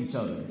like each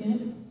other. Yeah.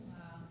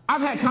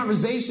 I've had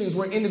conversations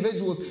where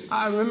individuals,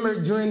 I remember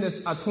during this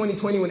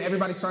 2020 when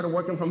everybody started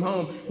working from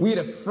home, we had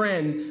a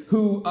friend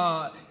who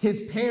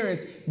his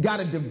parents got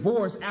a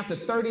divorce after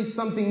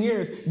 30-something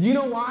years. Do you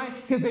know why?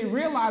 Because they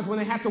realized when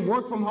they had to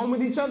work from home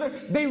with each other,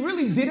 they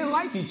really didn't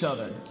like each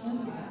other.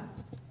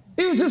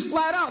 It was just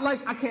flat out like,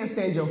 I can't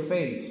stand your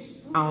face.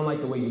 I don't like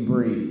the way you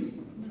breathe.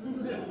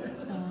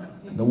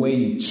 The way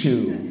you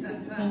chew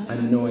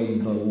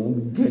annoys the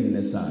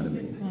goodness out of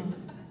me.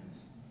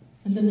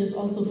 And then there's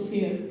also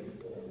fear.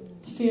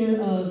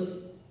 Fear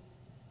of,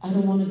 I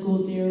don't want to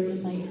go there,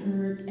 it might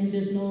hurt, and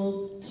there's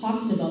no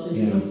talking about,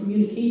 there's no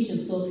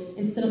communication. So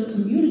instead of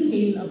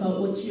communicating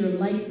about what your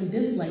likes and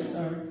dislikes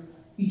are,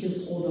 you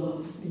just hold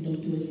off and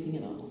don't do anything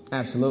at all.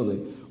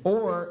 Absolutely.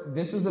 Or,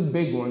 this is a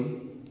big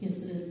one.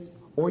 Yes, it is.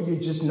 Or you're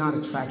just not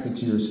attracted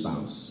to your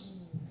spouse.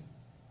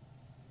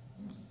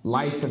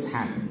 Life has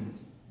happened.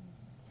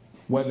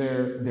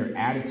 Whether their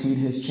attitude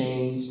has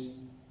changed,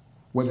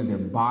 whether their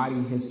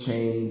body has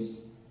changed,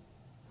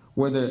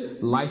 whether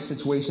life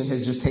situation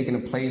has just taken a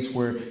place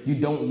where you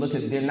don't look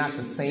at, they're not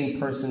the same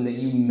person that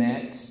you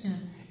met,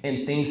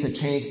 and things have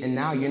changed, and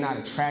now you're not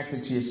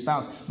attracted to your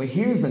spouse. But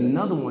here's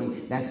another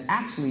one that's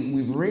actually,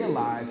 we've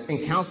realized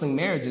in counseling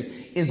marriages,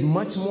 is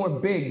much more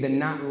big than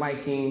not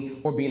liking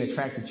or being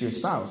attracted to your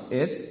spouse.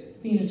 It's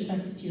being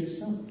attracted to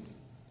yourself.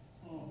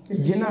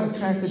 You're not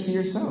attracted to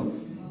yourself.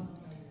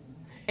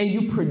 And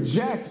you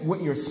project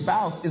what your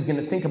spouse is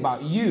going to think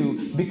about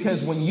you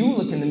because when you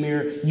look in the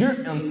mirror, you're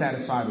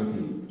unsatisfied with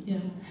you. Yeah.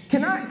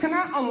 Can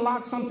I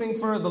unlock something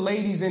for the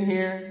ladies in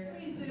here?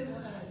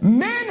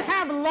 Men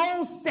have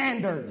low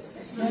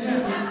standards. Thank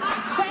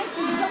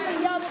you.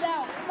 Somebody yelled it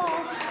out. Come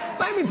on.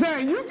 Like, Let me tell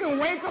you, you can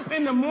wake up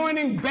in the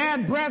morning,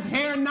 bad breath,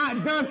 hair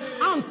not done.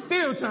 I'm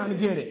still trying to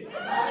get it.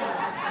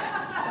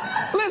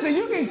 Listen,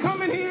 you can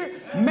come in here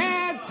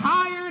mad,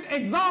 tired,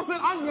 exhausted.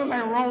 I'm just going to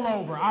say, roll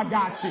over. I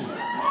got you.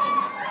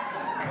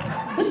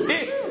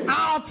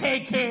 I'll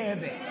take care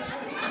of it.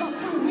 But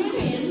for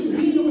women,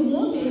 being a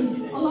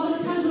woman, a lot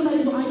of times when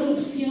I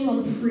don't feel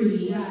I'm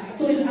pretty.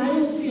 So if I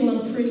don't feel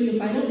I'm pretty,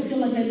 if I don't feel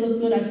like I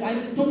look good, if I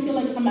don't feel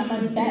like I'm at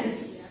my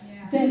best,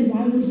 then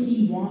why would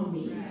he want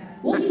me?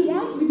 Well, he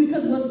wants me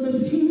because what's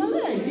been between my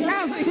legs. You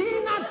know?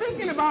 He's not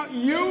thinking about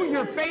you,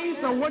 your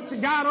face, or what you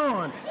got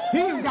on.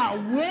 He's got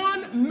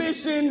one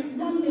mission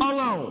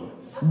alone.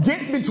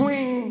 Get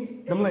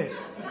between them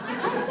legs.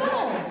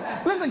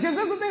 Listen, because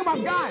this is the thing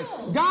about guys.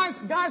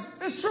 Guys,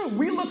 it's true.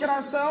 We look at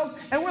ourselves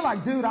and we're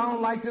like, dude, I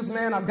don't like this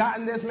man. I've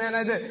gotten this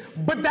man.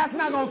 But that's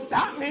not going to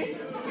stop me.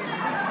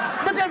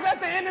 Because at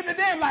the end of the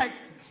day, I'm like,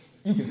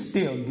 you can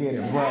still get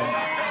it, bro.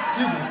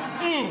 You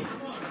can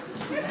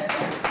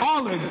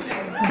all of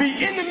it.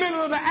 Be in the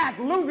middle of the act,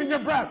 losing your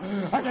breath.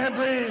 I can't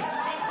breathe.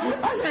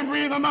 I can't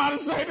breathe. I'm out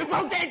of shape. It's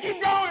okay.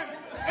 Keep going.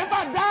 If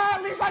I die,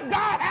 at least I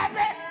die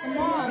happy. Come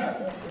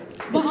on.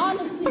 But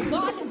honestly,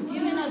 God has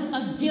given us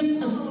a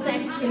gift of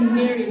sex in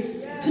marriage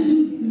to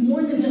do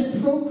more than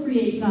just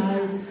procreate,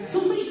 guys.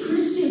 So many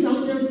Christians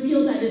out there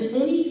feel that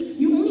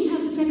you only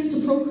have sex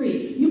to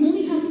procreate. You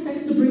only have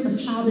sex to bring a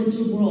child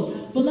into the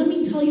world. But let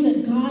me tell you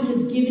that God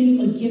has given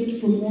you a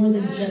gift for more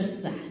than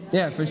just that.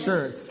 Yeah, for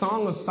sure.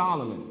 Song of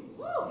Solomon.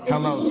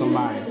 Hello,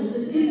 somebody.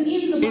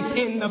 It's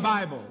in the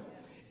Bible.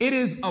 It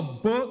is a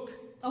book,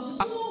 a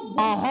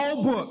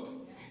whole book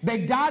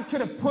that God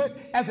could have put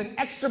as an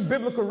extra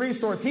biblical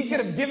resource. He could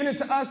have given it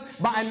to us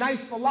by a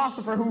nice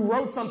philosopher who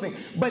wrote something.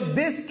 But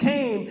this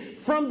came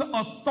from the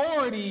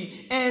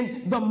authority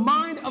and the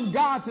mind of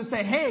God to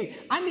say, hey,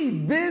 I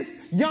need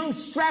this young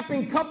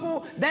strapping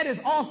couple that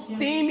is all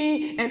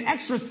steamy and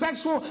extra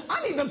sexual.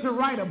 I need them to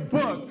write a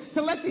book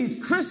to let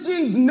these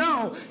Christians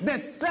know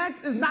that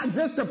sex is not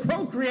just to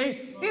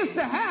procreate, it's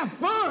to have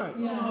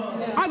fun.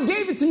 I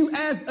gave it to you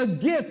as a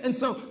gift. And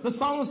so the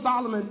Song of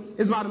Solomon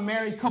is about a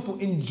married couple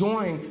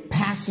enjoying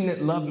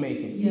passionate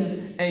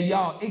lovemaking. And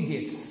y'all, it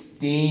gets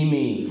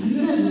steamy.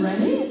 You guys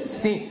ready?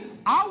 Steamy.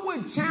 I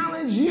would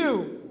challenge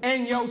you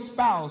and your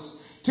spouse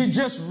to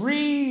just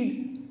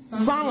read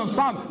Song of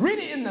Solomon. Read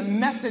it in the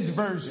Message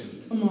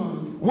version. Come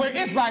on. Where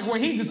it's like where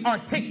he just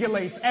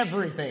articulates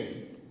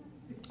everything.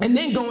 And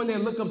then go in there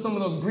and look up some of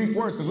those Greek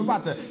words, because we're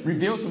about to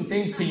reveal some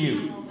things to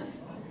you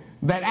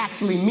that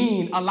actually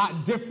mean a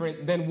lot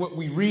different than what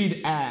we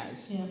read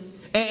as.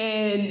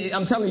 And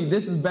I'm telling you,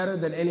 this is better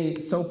than any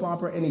soap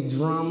opera, any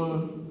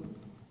drama.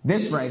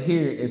 This right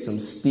here is some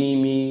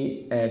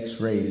steamy,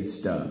 X-rated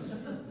stuff.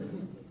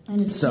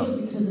 And it's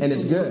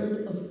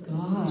good. Of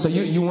God. So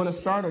you want to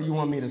start or you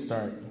want me to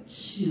start?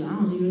 Shoot, I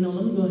don't even know.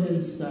 Let me go ahead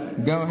and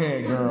start. Go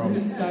ahead, girl.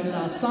 Let me start it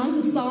off.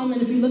 Songs of Solomon,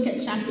 if you look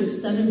at chapter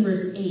 7,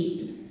 verse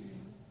 8,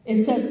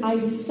 it says, I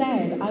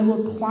said, I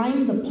will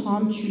climb the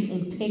palm tree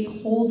and take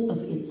hold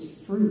of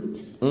its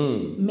fruit.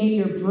 May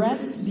your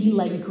breast be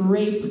like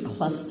grape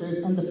clusters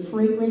and the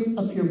fragrance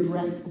of your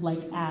breath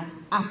like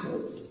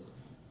apples.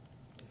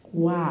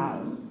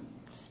 Wow.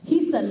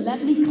 He said,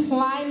 let me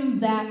climb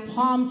that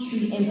palm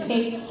tree and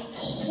take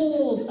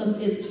hold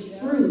of its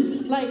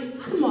fruit. Like,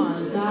 come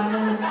on,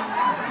 guys.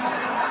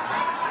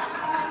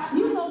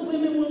 You know,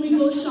 women, when we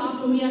go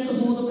shopping, we have to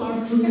hold up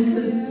our fruits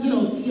and,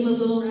 feel a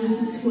little, is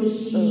it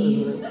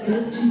squishy? Is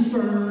it too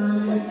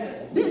firm?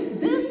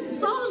 This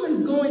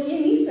Solomon's going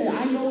in. He said,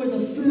 I know where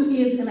the fruit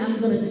is and I'm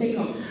going to take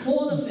a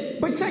hold of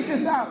it. But check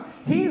this out.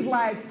 He's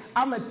like,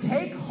 I'm going to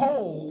take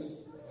hold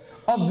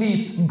of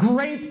these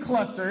grape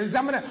clusters.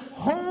 I'm going to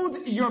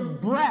hold your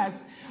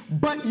breast,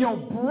 but your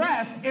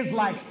breath is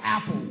like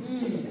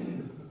apples.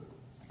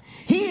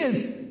 He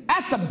is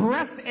at the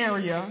breast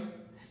area,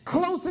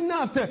 close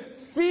enough to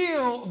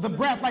feel the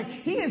breath. Like,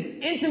 he is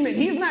intimate.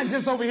 He's not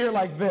just over here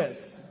like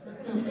this.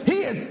 He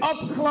is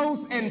up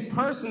close and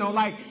personal.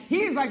 Like,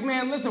 he's like,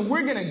 man, listen,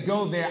 we're going to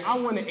go there. I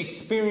want to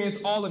experience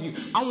all of you.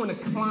 I want to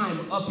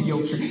climb up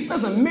your tree.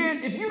 Listen,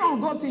 man, if you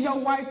don't go up to your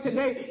wife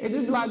today and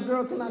just be like,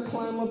 girl, can I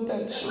climb up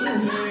that tree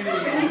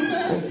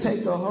and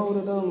take a hold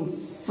of them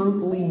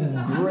fruitly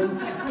grape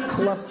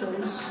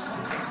clusters?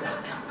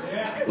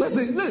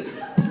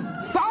 Listen,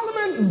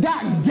 Solomon's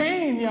got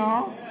game,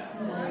 y'all.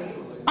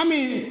 I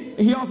mean,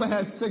 he also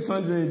has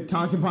 600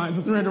 concubines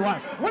and 300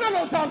 wives. We're not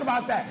going to talk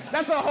about that.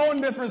 That's a whole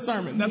different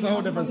sermon. His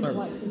wife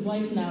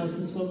now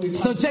is what we're talking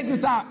So check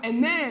this out.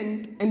 And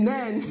then,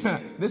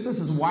 this is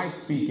his wife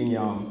speaking,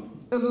 y'all.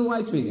 This is his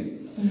wife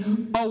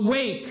speaking.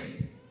 Awake,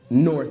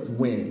 north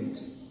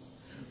wind.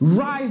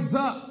 Rise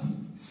up,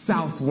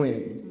 south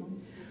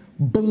wind.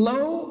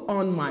 Blow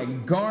on my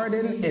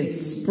garden and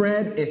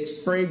spread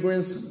its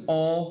fragrance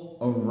all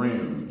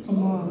around.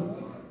 Come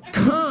on.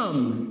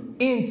 Come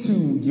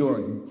into your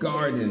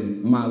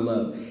garden, my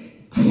love.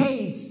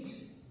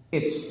 Taste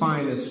its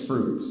finest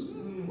fruits.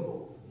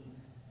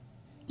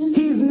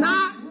 She's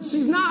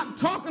not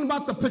talking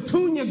about the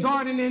petunia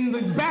garden in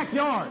the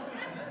backyard.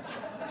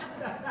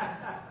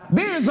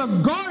 There's a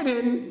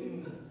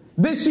garden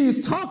that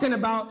she's talking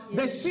about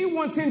that she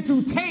wants him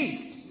to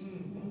taste.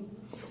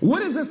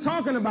 What is this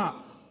talking about?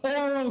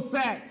 Oral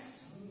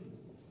sex.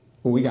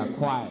 Well, we got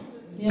quiet.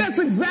 Yeah. That's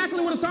exactly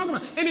what it's talking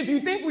about. And if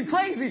you think we're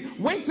crazy,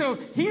 wait till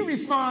he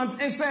responds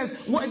and says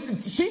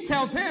what she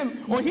tells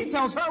him, or he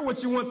tells her what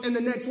she wants in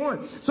the next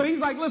one. So he's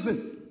like,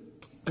 listen,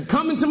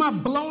 blow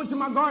into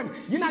my garden.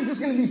 You're not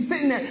just going to be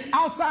sitting there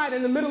outside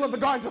in the middle of the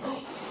garden.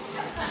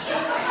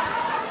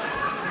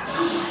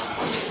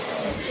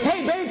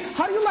 Hey, babe,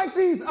 how do you like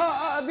these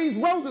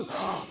roses?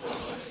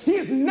 He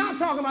is not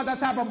talking about that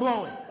type of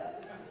blowing.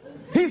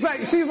 She's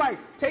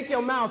like, take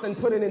your mouth and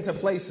put it into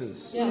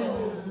places.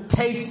 Yeah.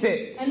 Taste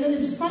it. And then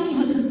it's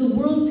funny because the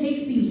world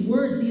takes these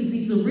words,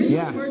 these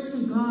original words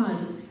from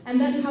God, and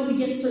that's how we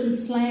get certain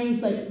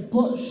slangs like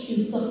bush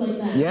and stuff like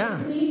that.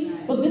 Yeah. See?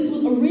 But this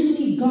was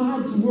originally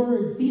God's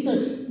words. These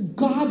are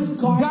God's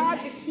garden that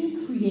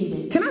He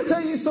created. Can I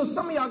tell you? So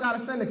some of y'all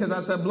got offended because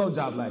I said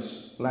blowjob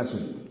last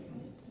week.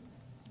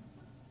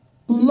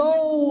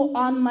 Blow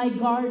on my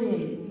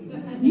garden.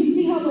 You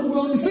see how the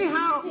world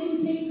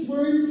sin takes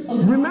words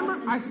of remember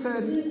God?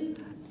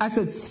 I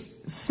said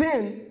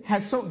sin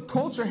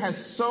culture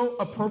has so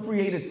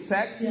appropriated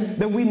sex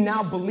that we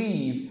now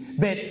believe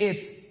that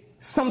it's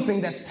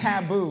something that's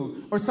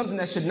taboo or something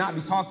that should not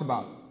be talked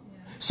about.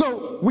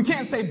 So we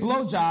can't say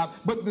blowjob,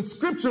 but the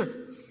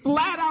scripture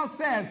flat out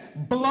says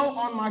blow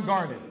on my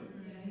garden.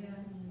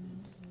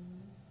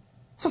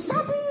 So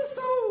stop being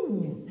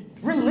so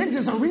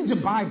religious and read your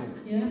Bible.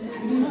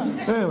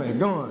 Anyway,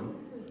 go on.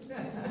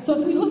 So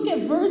if we look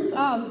at verse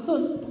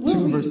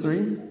 2 verse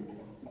 3.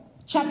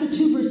 Chapter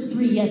 2 verse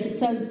 3, yes, it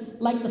says,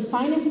 like the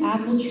finest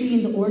apple tree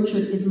in the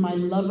orchard is my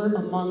lover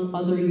among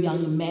other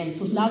young men.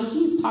 So now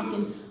she's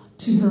talking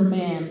to her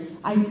man.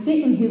 I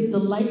sit in his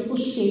delightful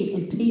shade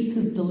and taste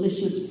his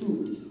delicious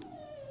fruit.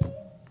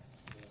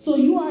 So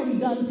you already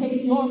done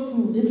taste your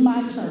fruit. It's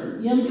my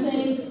turn. You know what I'm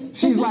saying?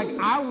 She's like,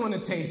 I want to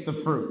taste the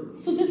fruit.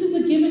 So this is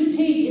a give and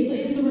take.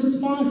 It's a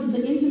response. It's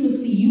an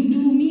intimacy. You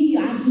do me,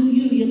 I do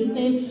you. You know what I'm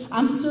saying?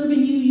 I'm serving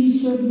you, you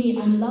serve me.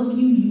 I love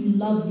you, you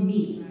love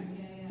me.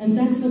 And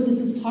that's what this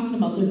is talking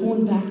about. They're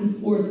going back and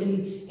forth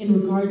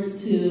in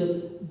regards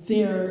to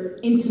their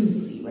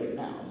intimacy right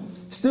now.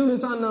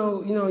 Students, I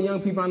know,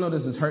 young people, I know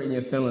this is hurting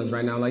your feelings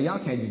right now. Like, y'all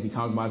can't just be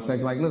talking about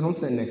sex. Like, listen, I'm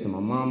sitting next to my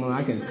mama.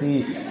 I can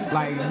see,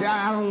 like,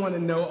 I don't want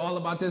to know all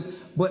about this.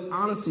 But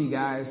honestly,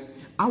 guys,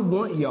 I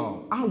want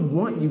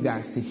you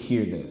guys to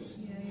hear this.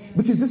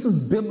 Because this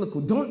is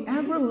biblical. Don't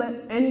ever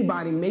let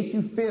anybody make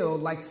you feel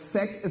like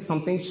sex is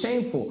something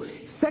shameful.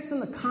 Sex in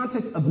the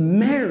context of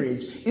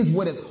marriage is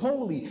what is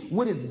holy,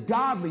 what is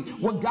godly,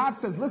 what God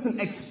says, listen,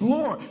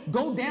 explore,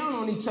 go down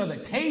on each other,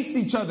 taste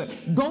each other,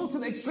 go to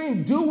the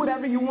extreme, do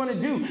whatever you want to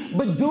do,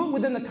 but do it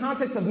within the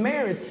context of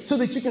marriage so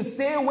that you can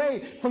stay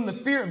away from the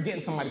fear of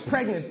getting somebody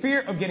pregnant,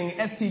 fear of getting an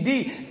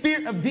STD,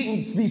 fear of getting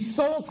these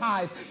soul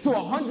ties to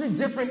 100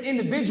 different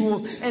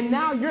individuals, and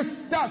now you're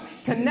stuck,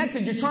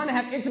 connected, you're trying to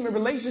have intimate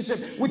relationships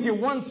with your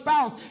one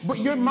spouse, but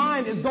your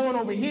mind is going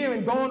over here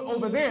and going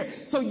over there.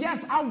 So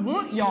yes, I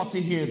want y'all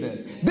to hear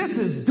this. This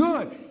is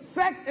good.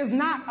 Sex is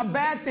not a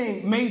bad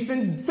thing,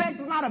 Mason. Sex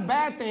is not a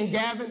bad thing,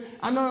 Gavin.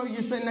 I know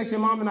you're sitting next to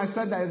your mom and I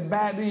said that it's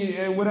bad,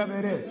 whatever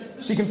it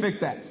is. She can fix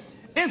that.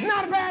 It's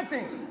not a bad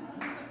thing.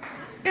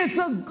 It's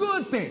a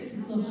good thing.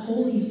 It's a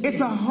holy thing. It's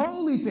a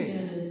holy thing. Yeah,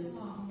 it is.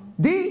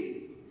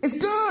 D, it's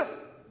good.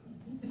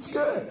 It's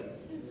good.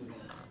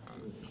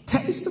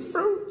 Taste the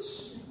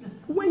fruits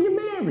when you're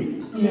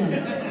married.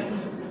 Yeah.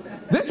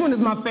 This one is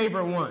my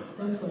favorite one.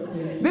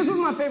 This was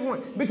my favorite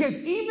one because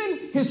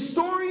even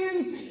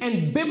historians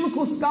and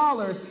biblical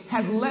scholars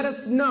has let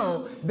us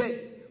know that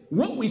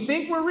what we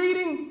think we're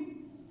reading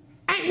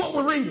ain't what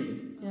we're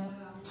reading. Yeah.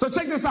 So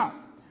check this out.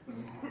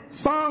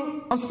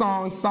 Song of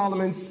Songs,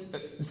 Solomon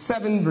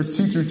 7 verse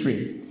 2 through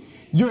 3.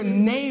 Your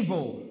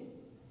navel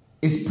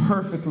is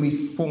perfectly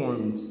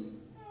formed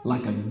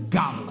like a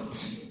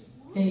goblet.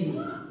 Hey.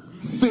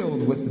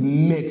 Filled with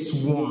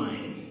mixed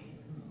wine.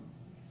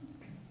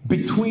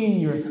 Between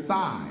your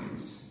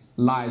thighs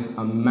lies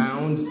a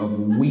mound of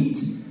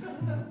wheat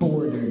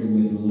bordered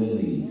with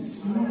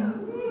lilies.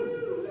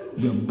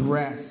 Your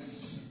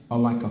breasts are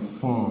like a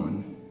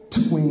fawn,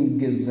 twin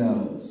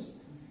gazelles.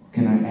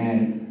 Can I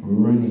add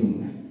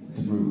running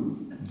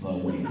through the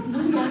wind?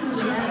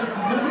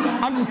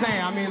 I'm just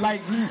saying, I mean,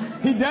 like,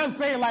 he does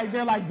say, like,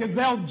 they're like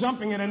gazelles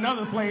jumping in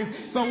another place.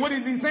 So what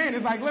is he saying?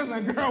 It's like,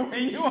 listen, girl, where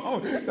you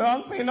on?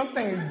 I'm seeing them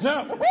things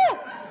jump. Woo!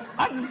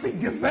 I just see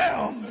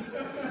gazelles.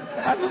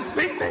 I just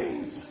see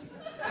things.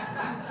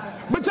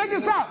 But check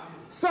this out.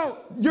 So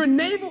your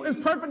navel is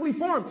perfectly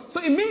formed.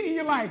 So immediately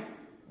you're like,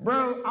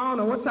 bro, I don't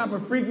know what type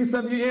of freaky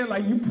stuff you're in.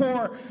 Like, you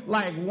pour,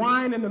 like,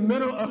 wine in the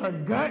middle of her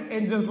gut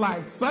and just,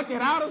 like, suck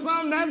it out or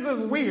something? That's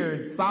just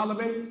weird,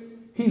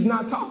 Solomon. He's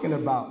not talking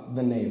about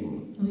the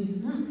navel. No, he's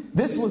not.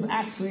 This was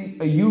actually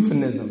a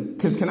euphemism.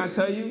 Because can I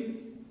tell you,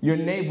 your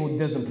navel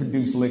doesn't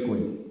produce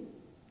liquid.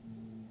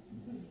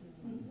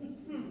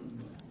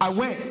 I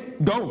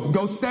went.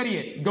 Go study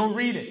it. Go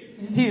read it.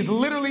 He is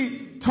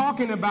literally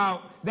talking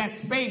about that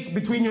space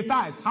between your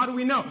thighs? How do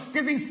we know?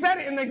 Because he said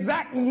it in the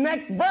exact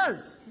next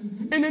verse.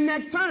 In the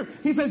next term,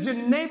 he says, your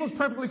navel's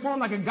perfectly formed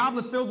like a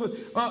goblet filled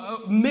with,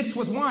 mixed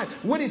with wine.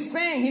 What he's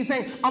saying,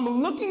 I'm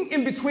looking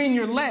in between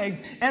your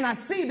legs, and I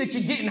see that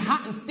you're getting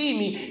hot and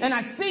steamy, and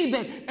I see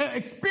that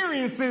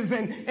experiences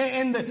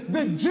and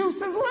the juice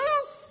is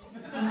loose.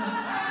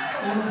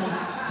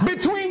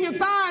 Between your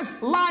thighs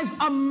lies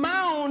a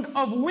mound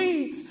of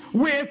wheat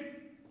with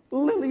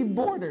lily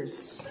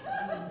borders.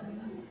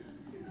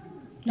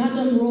 Not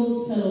the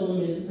rose petal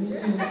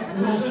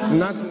women.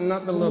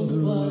 Not the little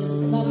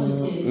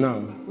bzzz.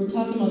 No. We're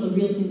talking about the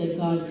real thing that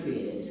God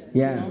created.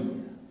 Yeah. You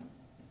know?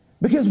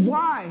 Because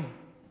why?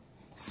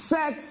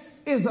 Sex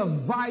is a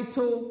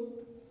vital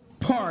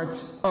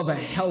part of a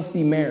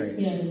healthy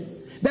marriage.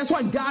 Yes. That's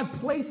why God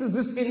places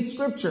this in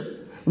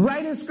Scripture.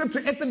 Right in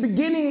Scripture, at the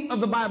beginning of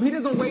the Bible. He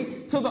doesn't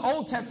wait till the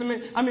Old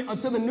Testament,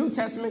 until the New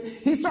Testament.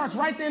 He starts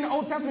right there in the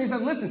Old Testament. He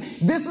says, listen,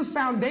 this is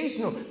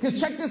foundational. Because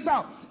check this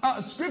out.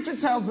 Scripture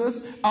tells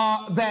us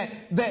that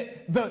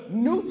the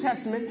New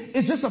Testament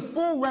is just a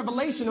full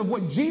revelation of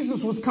what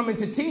Jesus was coming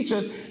to teach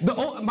us.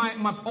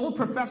 My old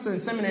professor in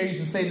seminary used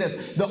to say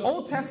this: the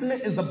Old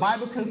Testament is the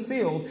Bible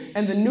concealed,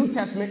 and the New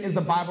Testament is the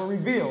Bible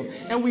revealed.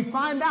 And we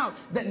find out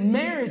that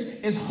marriage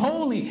is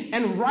holy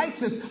and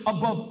righteous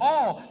above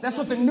all. That's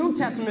what the New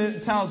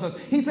Testament tells us.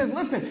 He says,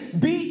 listen,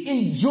 be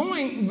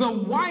enjoying the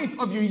wife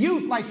of your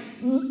youth. Like,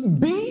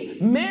 be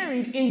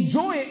married,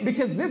 enjoy it,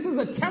 because this is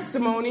a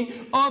testimony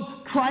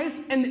of Christ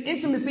and the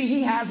intimacy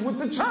he has with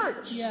the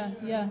church. Yeah.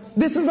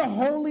 This is a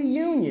holy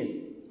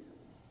union.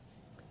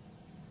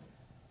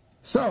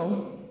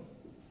 So,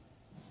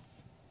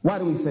 why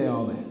do we say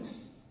all that?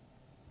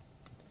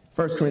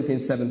 1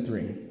 Corinthians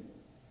 7:3.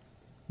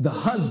 The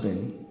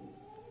husband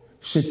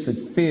should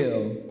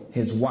fulfill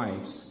his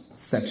wife's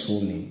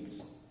sexual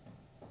needs,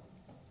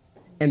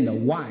 and the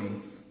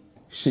wife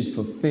should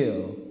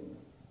fulfill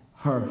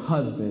her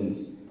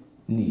husband's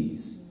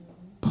needs.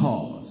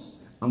 Pause.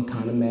 I'm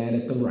kind of mad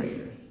at the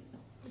writer.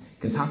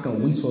 Because how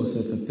come we supposed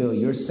to fulfill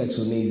your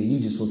sexual needs and you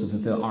just supposed to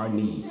fulfill our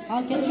needs?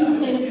 I'll get you a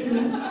plate of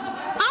food.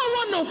 I don't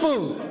want no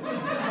food.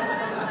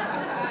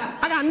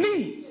 I got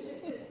needs.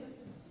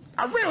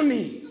 I got real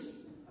needs.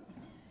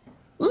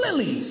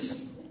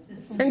 Lilies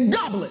and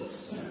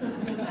goblets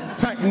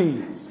type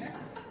needs.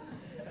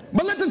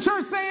 But let the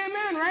church say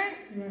amen,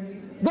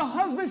 right? The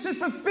husband should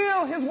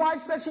fulfill his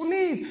wife's sexual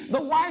needs.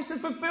 The wife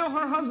should fulfill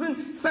her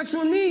husband's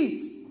sexual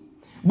needs.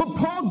 But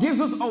Paul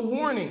gives us a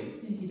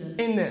warning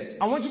in this.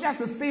 I want you guys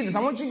to see this.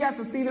 I want you guys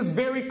to see this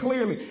very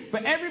clearly. For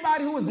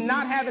everybody who is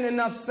not having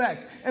enough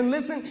sex. And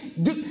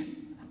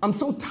listen, I'm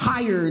so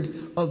tired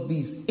of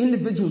these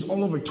individuals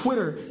all over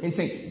Twitter and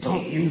saying,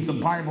 don't use the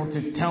Bible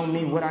to tell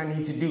me what I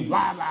need to do.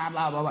 Blah, blah,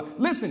 blah, blah, blah.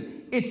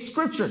 Listen, it's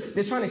Scripture.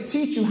 They're trying to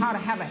teach you how to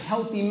have a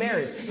healthy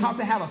marriage, how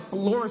to have a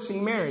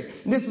flourishing marriage.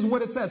 And this is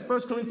what it says,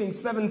 1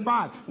 Corinthians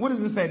 7:5. What does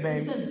it say,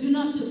 babe? It says, do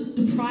not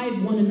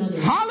deprive one another.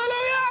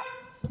 Hallelujah!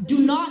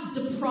 Do not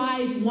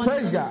deprive one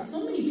Praise another. God.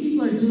 So many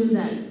people are doing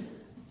that.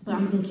 But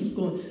I'm going to keep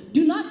going.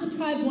 Do not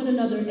deprive one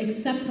another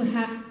except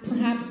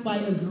perhaps by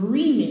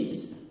agreement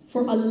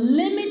for a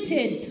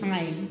limited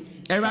time.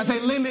 Everybody say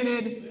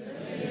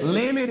limited.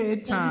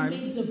 Limited time.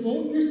 And you may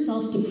devote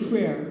yourself to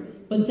prayer,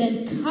 but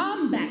then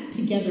come back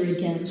together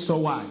again. So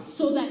why?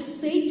 So that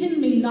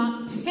Satan may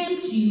not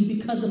tempt you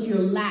because of your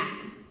lack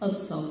of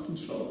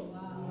self-control.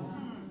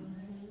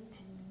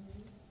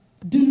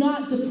 Do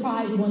not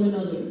deprive one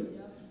another.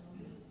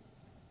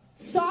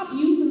 Stop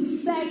using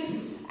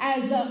sex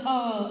as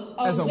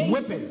a way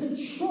whipping to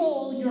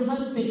control your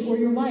husband or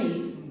your wife.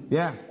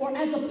 Yeah. Or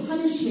as a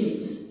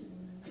punishment.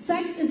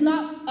 Sex is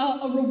not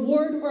a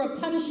reward or a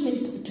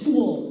punishment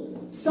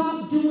tool.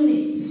 Stop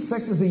doing it.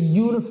 Sex is a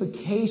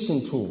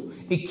unification tool.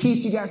 It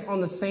keeps you guys on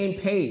the same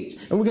page.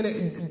 And we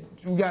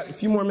got a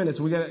few more minutes.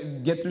 We got to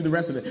get through the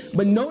rest of it.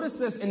 But notice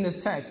this in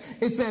this text.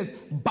 It says,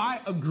 by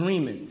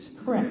agreement.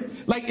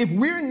 Correct. Like, if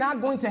we're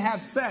not going to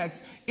have sex,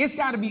 it's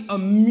got to be a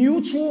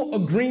mutual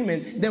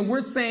agreement that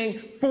we're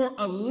saying for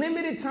a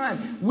limited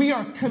time, we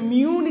are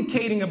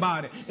communicating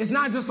about it. It's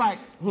not just like,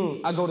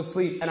 I go to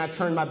sleep and I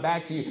turn my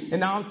back to you.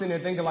 And now I'm sitting there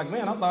thinking like,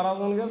 man, I thought I was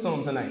going to get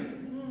something tonight.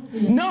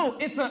 No,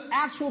 it's an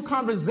actual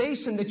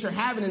conversation that you're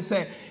having and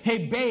say,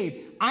 hey,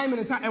 babe, I'm in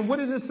a time. And what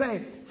does it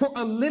say? For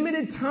a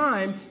limited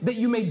time that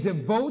you may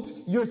devote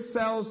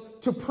yourselves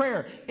to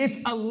prayer. It's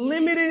a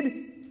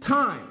limited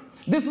time.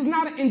 This is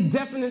not an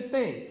indefinite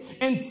thing.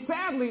 And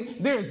sadly,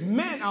 there's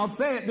men, I'll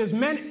say it, there's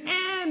men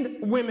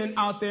and women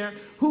out there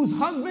whose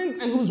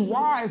husbands and whose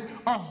wives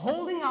are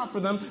holding out for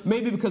them,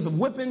 maybe because of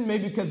whipping,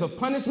 maybe because of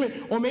punishment,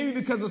 or maybe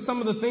because of some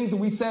of the things that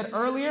we said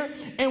earlier.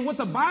 And what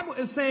the Bible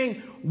is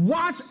saying,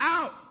 watch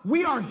out.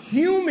 We are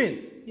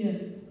human. Yeah.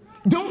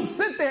 Don't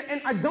sit there,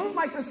 and I don't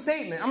like the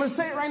statement. I'm going to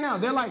say it right now.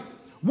 They're like,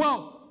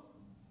 well,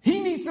 he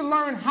needs to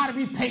learn how to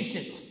be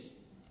patient.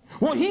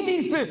 Well, he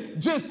needs to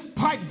just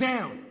pipe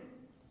down.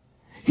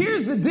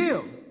 Here's the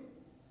deal.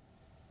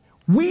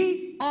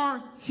 We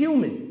are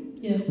human.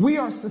 Yeah. We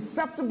are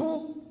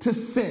susceptible to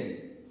sin.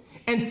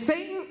 And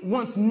Satan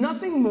wants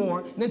nothing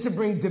more than to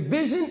bring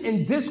division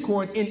and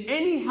discord in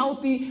any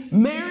healthy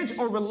marriage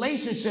or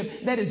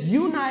relationship that is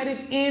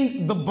united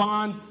in the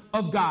bond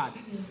of God.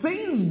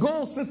 Satan's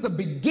goal since the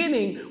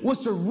beginning was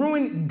to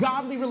ruin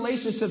godly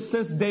relationships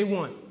since day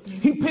one.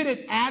 He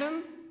pitted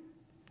Adam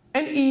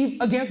and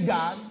Eve against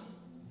God.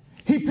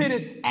 He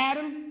pitted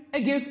Adam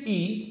against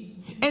Eve.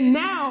 And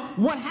now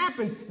what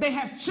happens? They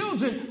have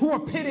children who are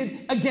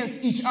pitted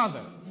against each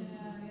other.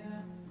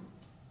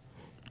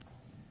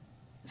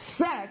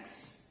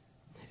 Sex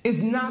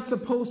is not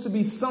supposed to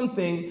be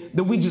something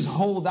that we just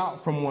hold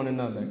out from one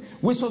another.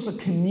 We're supposed to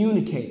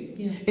communicate.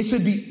 It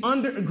should be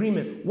under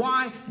agreement.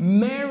 Why?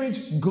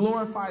 Marriage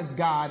glorifies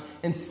God,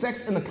 and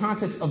sex in the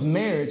context of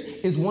marriage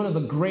is one of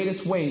the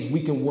greatest ways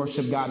we can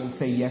worship God and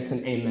say yes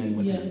and amen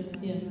with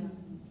Him.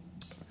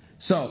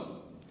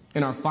 So,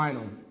 in our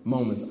final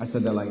moments, I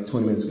said that like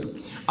 20 minutes ago.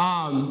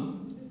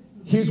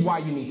 Here's why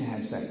you need to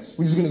have sex.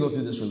 We're just going to go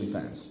through this really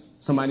fast.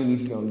 Somebody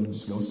needs to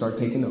go start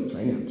taking notes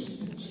right now.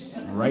 Just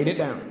write it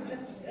down.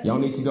 Y'all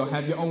need to go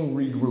have your own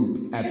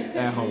regroup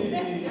at home.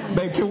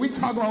 Babe, can we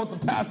talk about what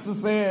the pastor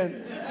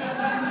said?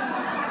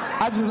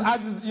 I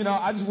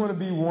just want to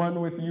be one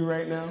with you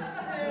right now.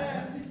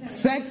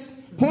 Sex,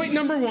 point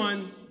number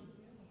 1.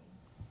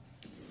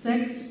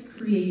 Sex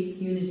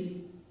creates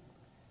unity.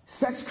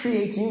 Sex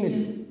creates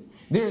unity.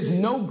 There is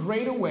no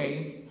greater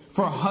way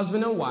for a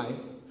husband and wife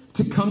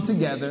to come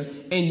together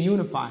and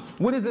unify.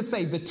 What does it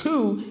say? The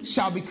two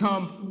shall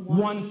become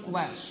one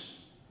flesh.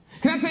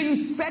 Can I tell you,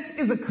 sex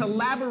is a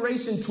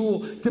collaboration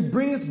tool to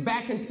bring us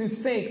back into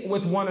sync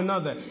with one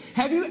another.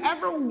 Have you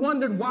ever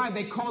wondered why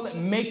they call it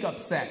makeup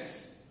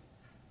sex?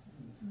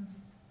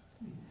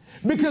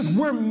 Because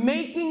we're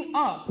making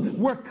up.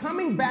 We're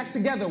coming back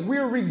together.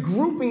 We're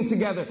regrouping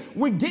together.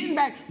 We're getting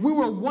back. We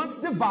were once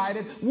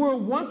divided. We were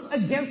once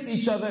against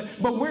each other.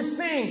 But we're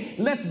saying,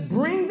 let's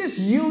bring this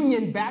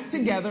union back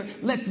together.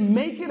 Let's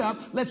make it up.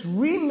 Let's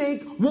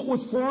remake what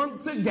was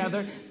formed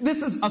together.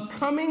 This is a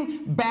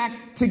coming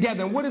back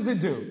together. And what does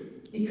it do?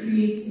 It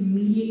creates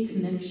immediate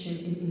connection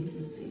and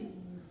intimacy.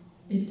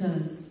 It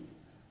does.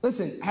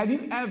 Listen, have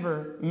you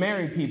ever,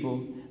 married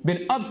people,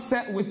 been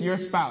upset with your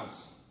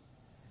spouse?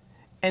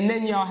 And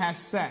then y'all have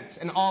sex,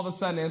 and all of a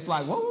sudden it's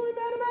like, what were we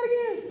mad about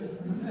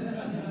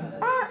again?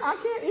 I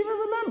can't even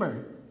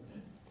remember.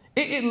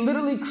 It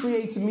literally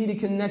creates immediate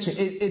connection.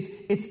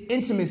 It's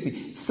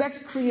intimacy.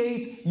 Sex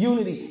creates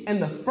unity.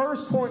 And the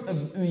first point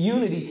of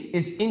unity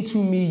is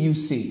into me you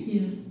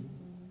see.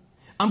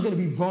 I'm going to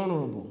be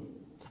vulnerable.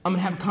 I'm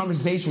going to have a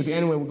conversation with you.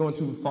 Anyway, we're going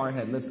too far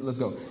ahead. Let's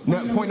go.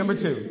 Point number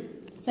 2.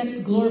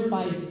 Sex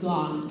glorifies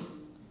God.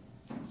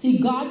 See,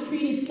 God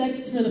created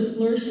sex for the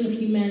flourishing of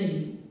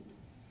humanity.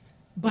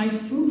 Be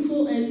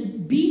fruitful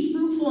and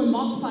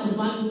multiply, the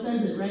Bible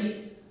says it,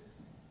 right?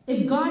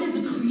 If God is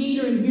a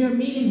creator and we are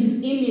made in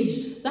His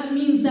image, that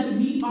means that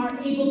we are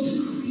able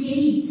to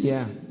create.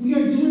 We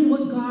are doing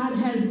what God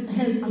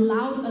has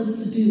allowed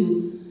us to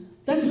do.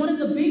 That's one of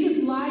the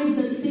biggest lies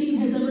that Satan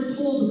has ever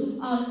told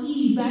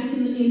Eve back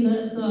in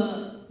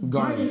the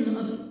garden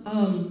of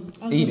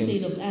I was going to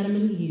say of Adam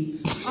and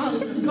Eve.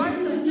 The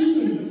Garden of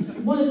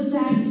Eden was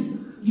that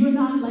you're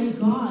not like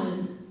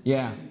God.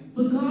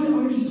 But God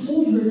already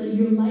told her that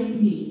you're like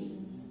me.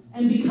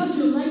 And because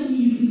you're like me,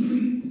 you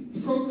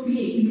can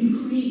procreate. You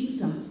can create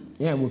stuff.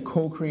 Yeah, we're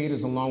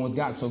co-creators along with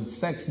God. So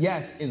sex,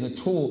 yes, is a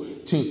tool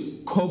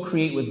to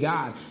co-create with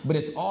God. But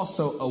it's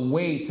also a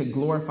way to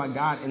glorify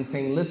God and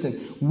saying,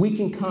 listen, we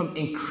can come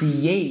and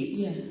create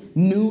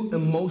new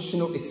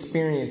emotional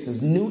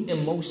experiences, new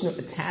emotional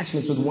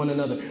attachments with one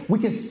another. We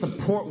can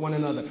support one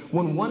another.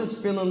 When one is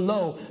feeling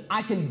low,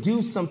 I can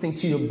do something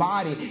to your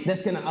body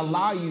that's going to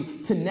allow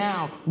you to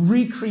now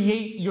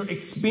recreate your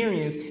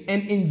experience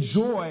and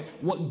enjoy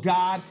what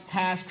God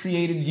has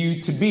created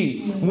you to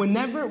be.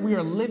 Whenever we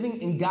are living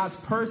in God's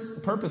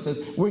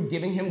purposes, we're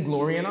giving Him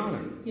glory and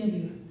honor.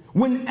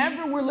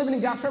 Whenever we're living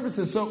in God's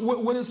purposes. So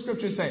what does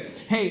Scripture say?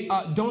 Hey,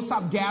 don't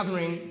stop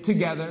gathering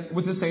together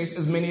with the saints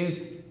as many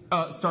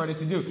as started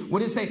to do. What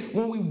does it say?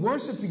 When we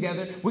worship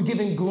together, we're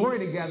giving glory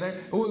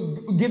together. We're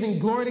giving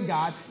glory to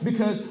God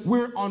because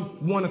we're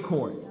on one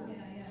accord.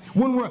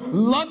 When we're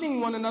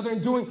loving one another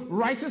and doing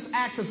righteous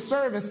acts of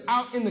service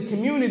out in the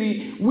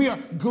community, we are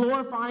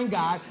glorifying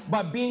God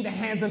by being the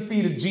hands and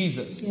feet of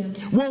Jesus.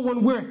 Well,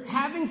 when we're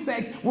having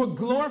sex, we're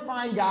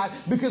glorifying God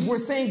because we're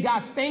saying,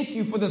 God, thank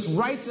you for this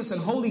righteous and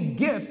holy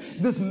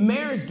gift, this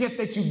marriage gift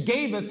that you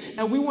gave us,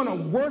 and we want to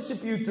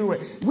worship you through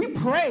it. We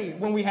pray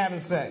when we're having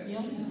sex.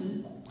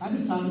 I've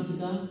been talking to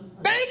God.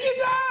 Thank you,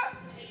 God.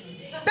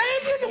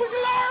 Thank you. We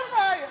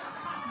glorify you.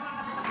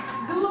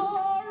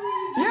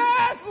 Glory.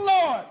 Yes,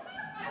 Lord.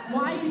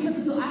 Why? Because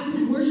it's an act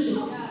of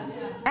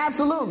worship.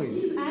 Absolutely.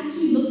 He's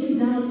actually looking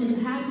down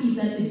and happy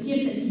that the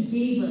gift that He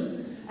gave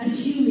us as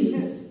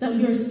humans, that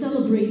we are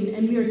celebrating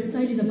and we are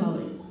excited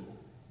about it.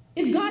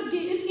 If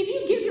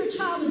you give your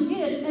child a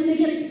gift and they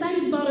get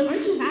excited about it,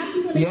 aren't you happy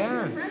when they get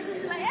a present?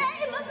 You're like,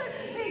 hey, look,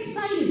 they're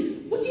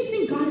excited. What do you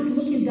think God is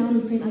looking down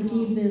and saying, I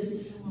gave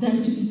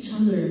them to each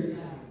other?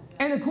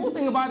 And the cool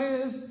thing about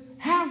it is,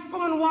 have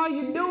fun while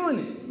you're doing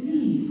it.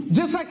 Please.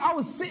 Just like I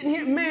was sitting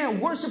here, man,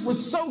 worship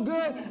was so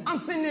good. I'm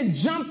sitting there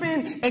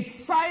jumping,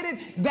 excited.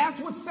 That's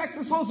what sex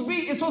is supposed to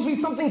be. It's supposed to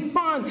be something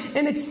fun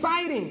and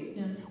exciting.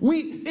 Yeah.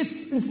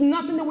 It's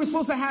nothing that we're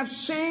supposed to have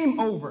shame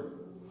over.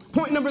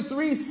 Point number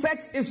 3,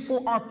 sex is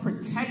for our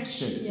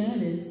protection. Yeah,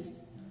 it is.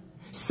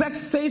 Sex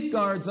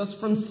safeguards us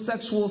from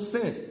sexual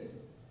sin,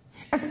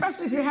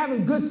 especially if you're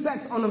having good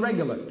sex on the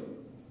regular.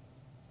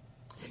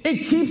 It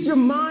keeps your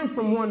mind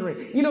from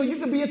wandering. You know, you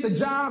could be at the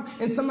job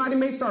and somebody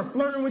may start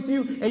flirting with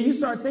you and you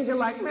start thinking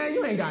like, man,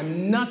 you ain't got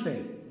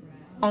nothing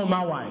on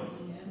my wife.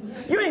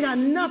 You ain't got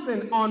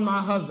nothing on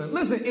my husband.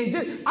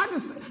 Listen,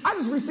 I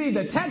just received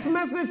a text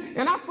message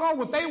and I saw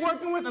what they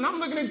working with and I'm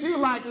looking at you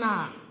like,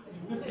 nah,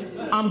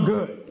 I'm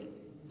good.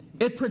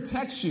 It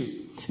protects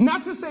you.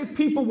 Not to say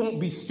people won't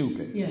be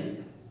stupid. Yeah.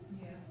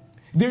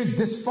 There's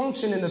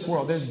dysfunction in this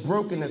world. There's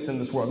brokenness in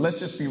this world. Let's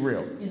just be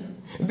real. Yeah.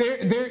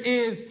 There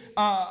is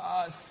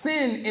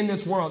sin in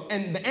this world,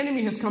 and the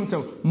enemy has come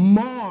to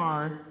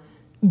mar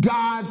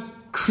God's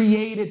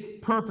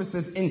created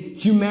purposes in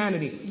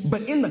humanity.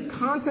 But in the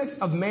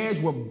context of marriage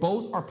where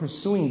both are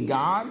pursuing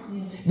God,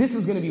 this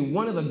is going to be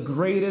one of the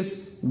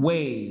greatest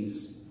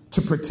ways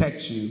to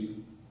protect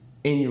you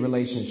in your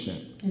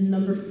relationship. And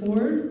number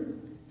 4,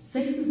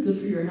 sex is good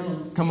for your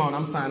health. Come on,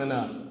 I'm signing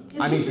up.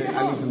 I need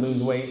to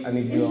lose weight. I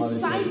need to do all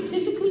this. It's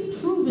scientifically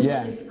proven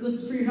that it's good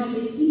for your health.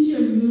 It keeps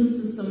your immune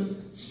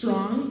system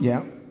strong.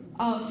 Yeah.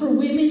 For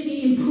women,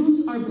 it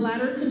improves our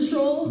bladder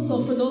control. Mm-hmm.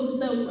 So for those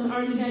that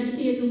already had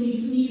kids and we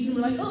sneeze and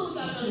we're like, oh, we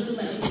got another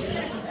Gillette.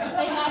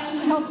 It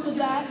actually helps with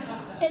that.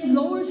 It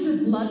lowers your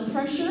blood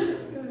pressure.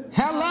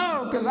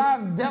 Hello, because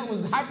I've dealt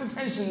with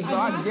hypertension, so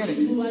I get it.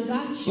 I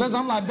got you. Listen,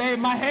 I'm like, babe,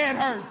 my head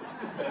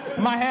hurts.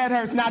 My head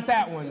hurts, not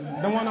that one.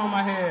 The one on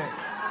my head.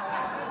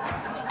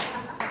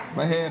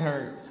 My head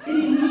hurts.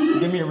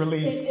 Give me a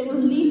release. It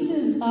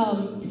releases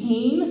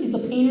pain. It's a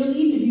pain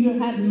relief. If you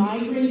have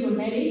migraines or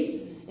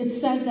headaches,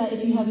 it's said that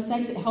if you have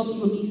sex, it helps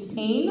release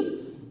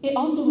pain. It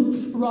also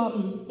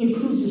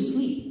improves your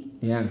sleep.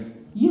 Yeah.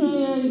 You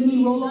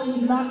know, roll on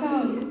and knock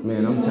out.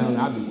 Man, I'm telling you,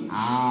 I be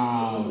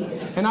out.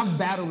 And I've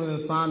battled with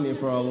insomnia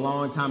for a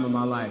long time in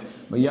my life.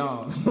 But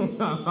y'all,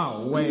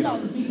 wait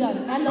up. Be done.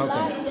 And the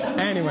last thing,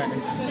 anyway.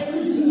 It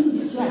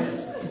reduces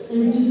stress. It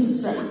reduces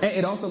stress.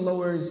 It also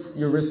lowers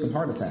your risk of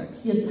heart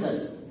attacks. Yes, it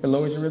does. It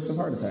lowers your risk of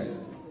heart attacks.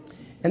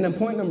 And then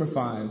point number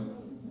 5,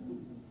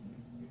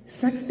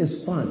 sex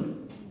is fun.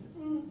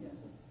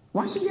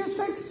 Why should you have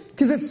sex?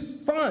 Because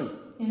it's fun.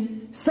 Yeah.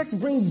 Sex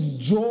brings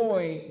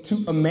joy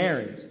to a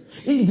marriage.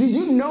 Did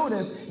you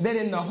notice that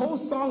in the whole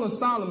Song of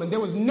Solomon, there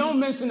was no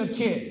mention of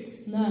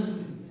kids?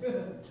 None.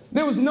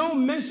 There was no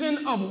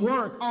mention of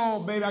work. Oh,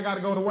 baby, I got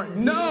to go to work.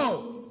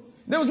 No.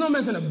 There was no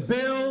mention of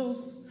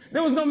bills.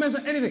 There was no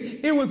mention of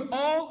anything. It was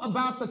all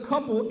about the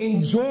couple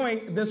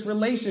enjoying this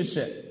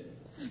relationship.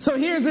 So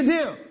here's the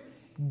deal.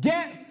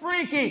 Get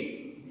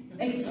freaky.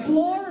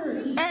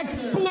 Explore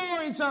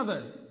each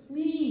other.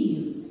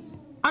 Please.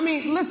 I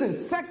mean, listen,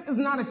 sex is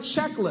not a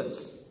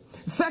checklist.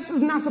 Sex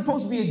is not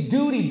supposed to be a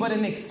duty, but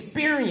an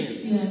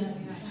experience. Yeah.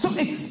 So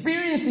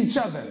experience each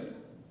other.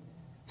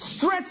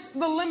 Stretch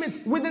the limits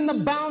within the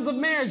bounds of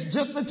marriage,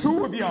 just the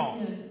two of y'all.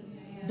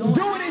 Yeah.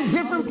 Do it in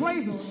different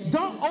places.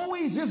 Don't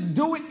always just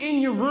do it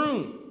in your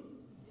room.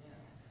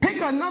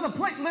 Pick another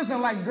place.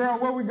 Listen, like, girl,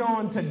 where we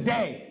going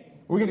today?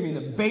 We're going to be in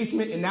the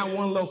basement in that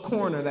one little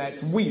corner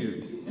that's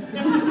weird.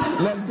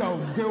 Let's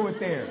go do it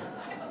there.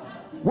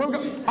 We're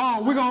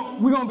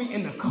gonna be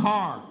in the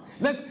car.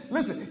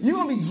 Listen, you're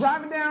going to be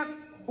driving down.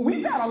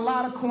 We've got a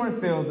lot of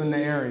cornfields in the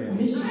area.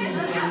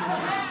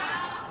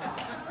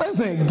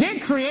 Listen,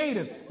 get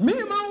creative. Me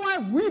and my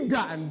wife, we've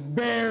gotten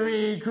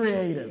very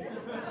creative.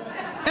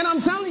 And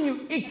I'm telling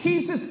you, it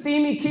keeps it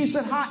steamy, keeps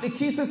it hot, it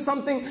keeps it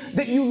something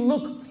that you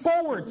look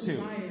forward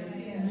to.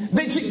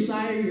 That you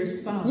desire your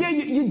spouse. Yeah,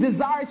 you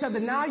desire each other.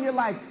 Now you're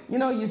like, we're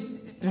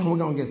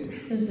going to get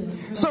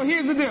there. So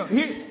here's the deal.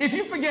 If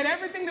you forget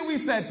everything that we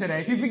said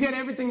today, if you forget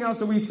everything else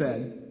that we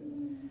said,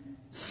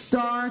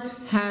 start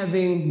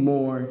having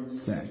more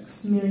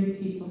sex.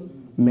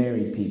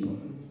 Married people.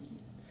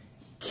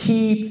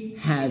 Keep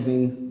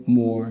having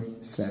more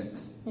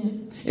sex. Yeah.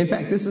 In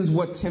fact, this is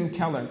what Tim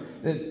Keller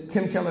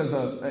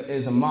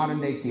is a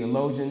modern-day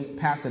theologian,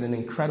 pastor at an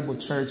incredible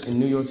church in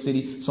New York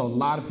City. So a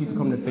lot of people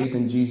come to faith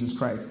in Jesus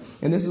Christ.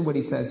 And this is what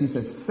he says. He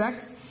says,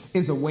 sex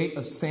is a way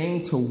of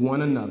saying to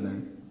one another,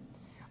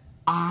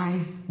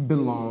 I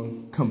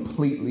belong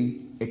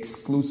completely,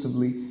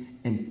 exclusively,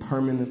 and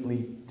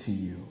permanently to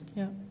you.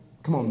 Yeah.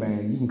 Come on,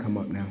 man. You can come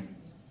up now.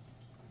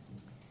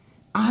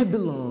 I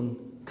belong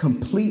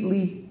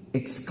completely,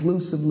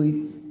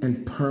 exclusively,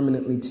 and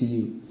permanently to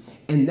you.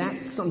 And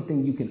that's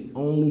something you can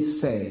only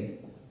say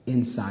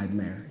inside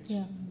marriage.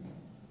 Yeah.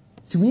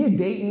 So when you're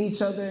dating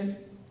each other,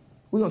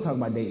 we're going to talk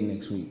about dating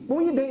next week. But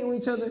when you're dating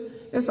each other,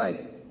 it's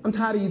like, I'm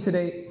tired of you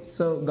today,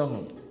 so go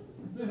home.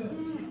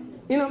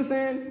 You know what I'm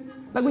saying?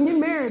 Like when you're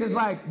married, it's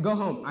like, go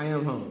home. I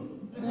am home.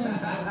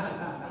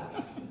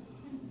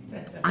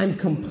 I'm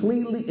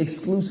completely,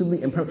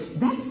 exclusively, and permanently.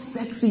 That's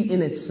sexy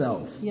in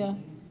itself. Yeah.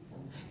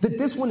 that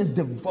this one is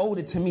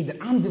devoted to me, that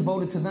I'm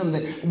devoted to them,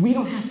 that we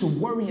don't have to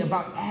worry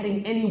about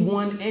adding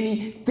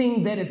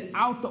anything that is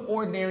out the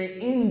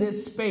ordinary in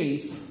this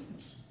space,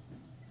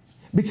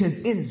 because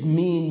it is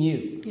me and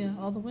you. Yeah,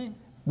 all the way.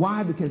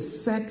 Why?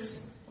 Because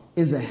sex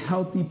is a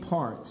healthy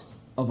part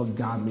of a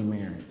godly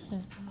marriage.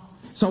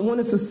 So I want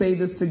us to say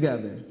this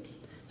together.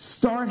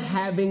 Start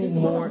having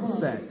more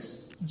sex.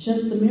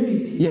 Just the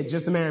married people. Yeah,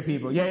 just the married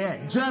people.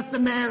 Yeah, just the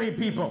married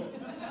people.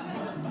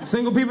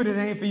 Single people, that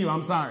ain't for you.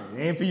 I'm sorry.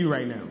 It ain't for you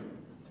right now.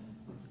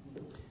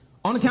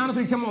 On the count of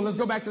 3, come on, let's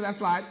go back to that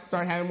slide.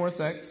 Start having more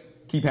sex.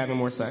 Keep having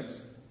more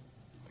sex.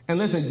 And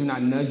listen, do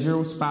not nudge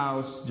your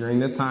spouse during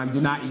this time. Do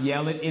not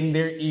yell it in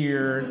their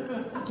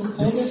ear.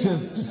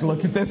 Just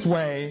look it this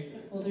way.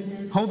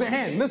 Hold their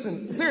hand.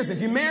 Listen, seriously,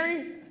 if you're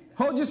married,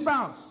 hold your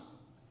spouse.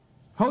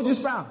 Hold your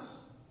spouse.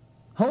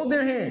 Hold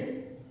their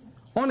hand.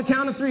 On the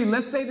count of 3,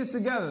 let's say this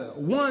together.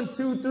 1,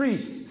 2,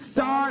 3.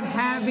 Start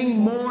having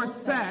more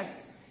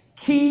sex.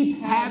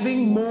 Keep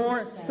having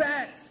more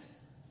sex.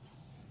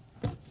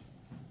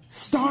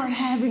 Start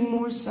having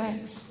more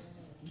sex.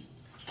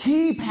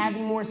 Keep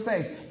having more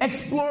sex.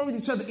 Explore with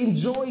each other.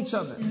 Enjoy each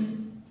other.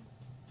 And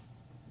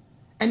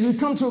as we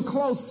come to a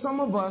close, some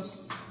of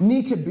us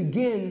need to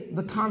begin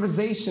the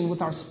conversation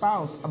with our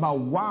spouse about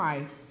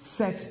why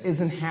sex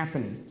isn't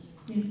happening.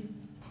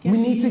 We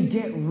need to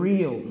get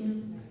real.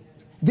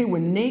 They were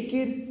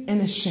naked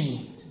and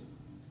ashamed.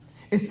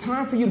 It's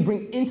time for you to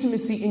bring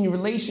intimacy in your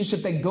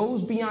relationship that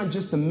goes beyond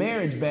just the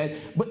marriage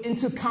bed, but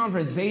into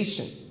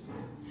conversation,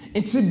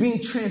 into being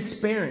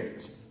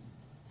transparent,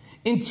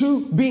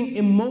 into being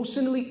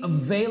emotionally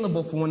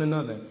available for one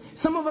another.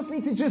 Some of us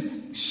need to just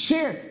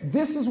share.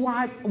 This is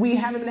why we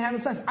haven't been having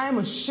sex. I am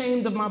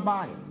ashamed of my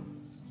body.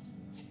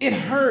 It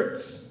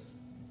hurts.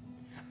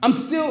 I'm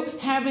still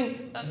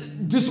having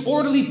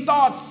disorderly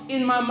thoughts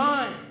in my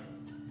mind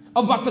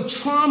about the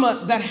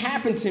trauma that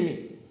happened to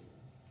me.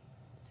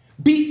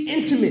 Be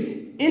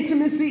intimate.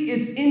 Intimacy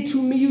is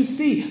into me, you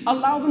see.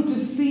 Allow them to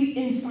see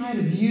inside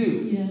of you.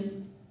 Yeah.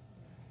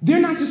 They're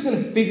not just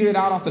going to figure it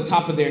out off the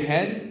top of their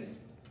head.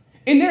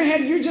 In their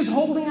head, you're just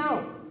holding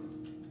out.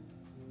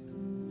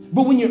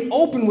 But when you're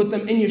open with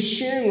them and you're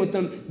sharing with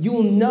them,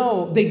 you'll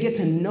know they get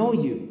to know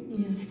you.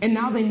 Yeah. And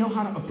now they know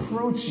how to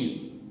approach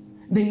you.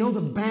 They know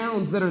the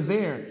bounds that are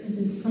there. And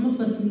then some of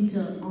us need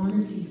to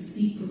honestly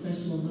seek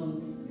professional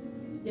help.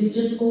 If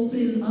just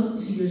opening up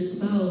to your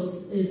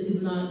spouse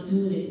is not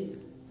doing it,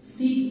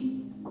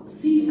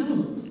 seek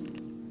help.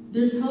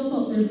 There's help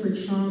out there for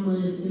trauma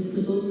and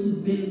for those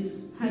who've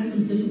had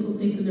some difficult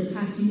things in their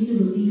past. You need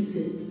to release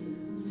it.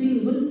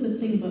 What is the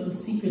thing about the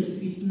secrets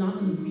if it's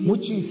not revealed?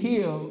 What you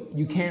heal,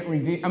 you can't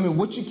reveal. I mean,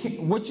 what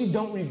you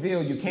don't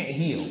reveal, you can't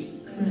heal.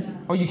 Right.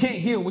 Or you can't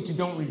heal what you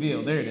don't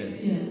reveal. There it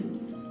is. Yeah.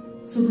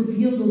 So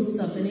reveal those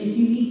stuff. And if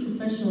you need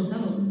professional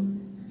help,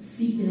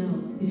 seek it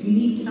out. If you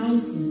need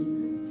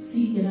counseling,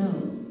 seek it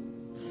out.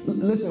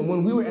 Listen,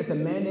 when we were at the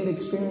Mandate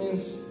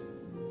Experience,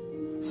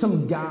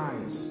 some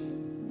guys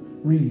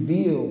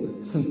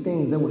revealed some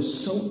things that were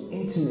so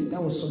intimate,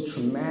 that was so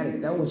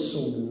traumatic, that was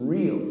so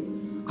real.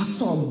 I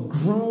saw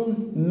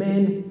grown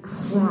men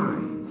cry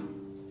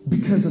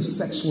because of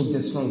sexual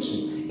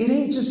dysfunction. It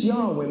ain't just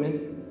y'all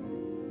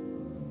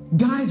women.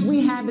 Guys,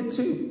 we have it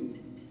too.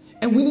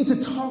 And we need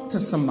to talk to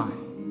somebody.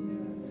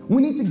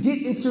 We need to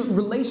get into a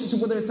relationship,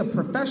 whether it's a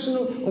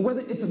professional or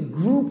whether it's a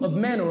group of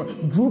men or a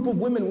group of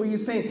women where you're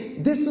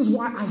saying, this is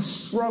why I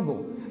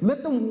struggle.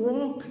 Let them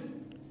walk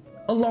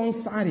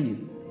alongside of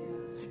you.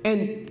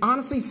 And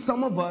honestly,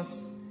 some of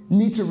us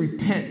need to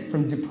repent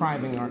from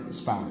depriving our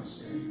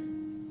spouse.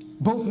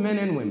 Both men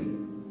and women.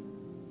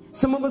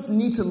 Some of us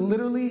need to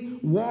literally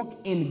walk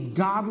in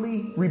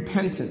godly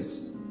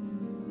repentance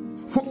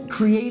for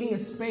creating a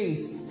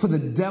space for the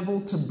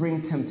devil to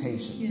bring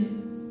temptation. Yeah.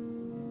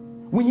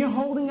 When you're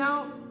holding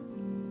out,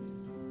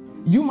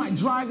 you might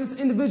drive this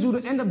individual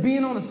to end up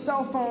being on a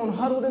cell phone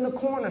huddled in a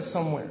corner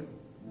somewhere.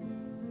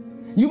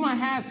 You might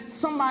have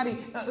somebody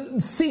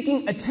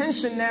seeking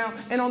attention now,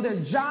 and on their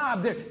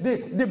job,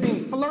 they're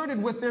being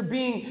flirted with, they're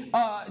being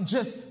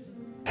just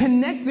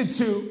connected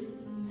to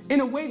in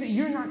a way that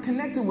you're not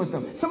connected with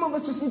them. Some of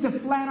us just need to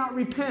flat out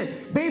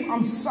repent. Babe,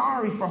 I'm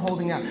sorry for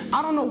holding out.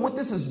 I don't know what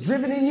this has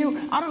driven in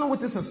you. I don't know what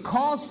this has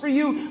caused for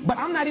you, but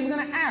I'm not even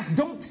going to ask.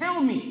 Don't tell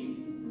me.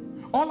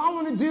 All I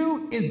want to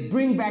do is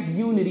bring back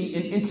unity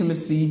and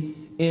intimacy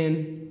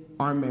in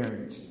our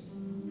marriage.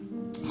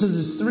 So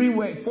there's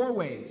 4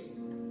 ways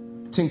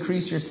to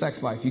increase your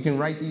sex life. You can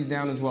write these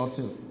down as well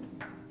too.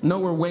 No,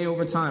 we're way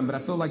over time, but I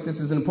feel like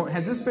this is important.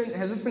 Has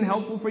this been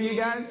helpful for you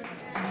guys?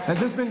 Has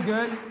this been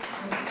good?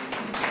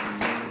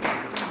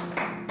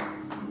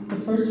 The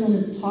first one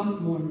is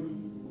talk more.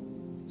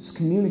 Just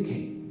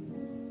communicate.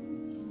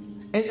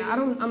 And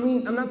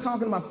I'm not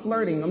talking about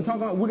flirting. we're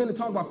going to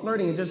talk about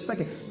flirting in just a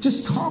second.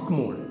 Just talk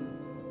more.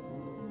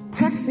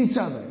 Text each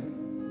other.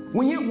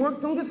 When you're at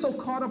work, don't get so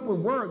caught up with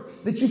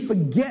work that you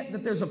forget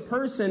that there's a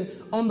person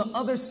on the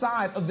other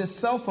side of this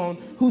cell phone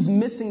who's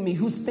missing me,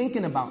 who's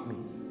thinking about me.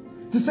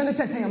 Just send a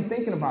text, hey, I'm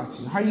thinking about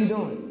you. How are you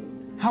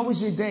doing? How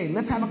was your day?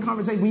 Let's have a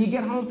conversation. When you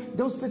get home,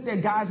 don't sit there,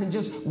 guys, and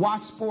just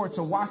watch sports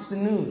or watch the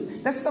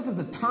news. That stuff is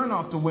a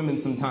turnoff to women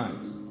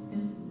sometimes.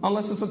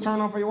 Unless it's a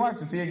turnoff for your wife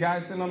to see a guy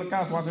sitting on the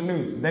couch watching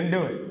news. Then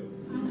do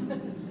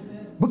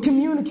it. But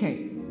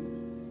communicate.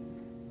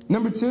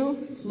 Number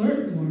 2.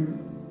 Flirt more.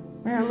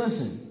 Man,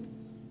 listen.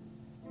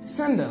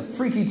 Send a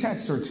freaky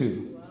text or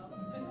two.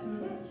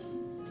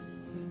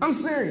 I'm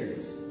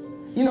serious.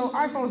 You know,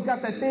 iPhone's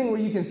got that thing where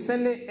you can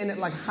send it and it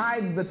like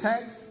hides the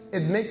text.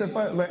 It makes it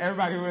fun. Look,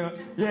 everybody will.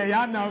 Yeah,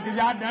 y'all know because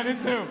y'all done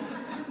it too.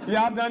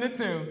 Y'all done it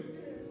too.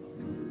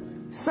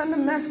 Send a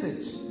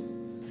message.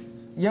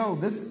 Yo,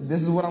 this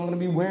is what I'm going to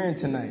be wearing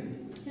tonight.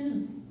 Yeah.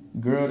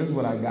 Girl, this is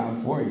what I got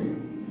for you.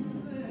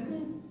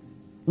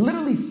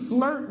 Literally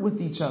flirt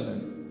with each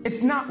other.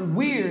 It's not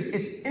weird.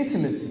 It's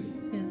intimacy.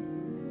 Yeah.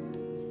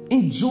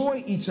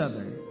 Enjoy each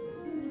other.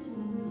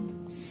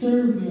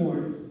 Serve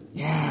more.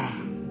 Yeah.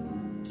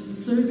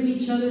 Serving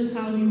each other is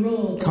how we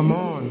roll. Come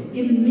on.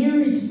 In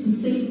marriage, it's the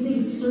same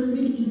thing.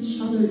 Serving each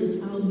other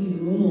is how we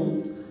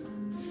roll.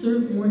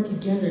 Serve more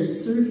together.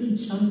 Serve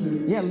each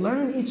other. Yeah,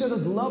 learn each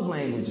other's love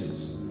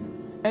languages.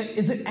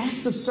 Is it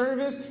acts of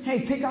service?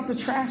 Hey, take out the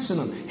trash for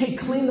them. Hey,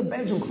 clean the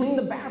bedroom, clean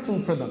the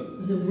bathroom for them.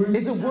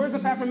 Is it words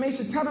of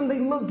affirmation? Tell them they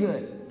look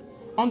good.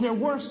 On their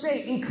worst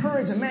day,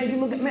 encourage them. Man, you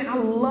look at, man, I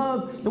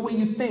love the way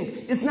you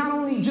think. It's not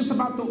only just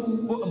about the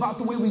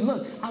way we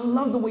look. I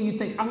love the way you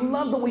think. I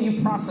love the way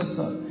you process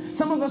stuff.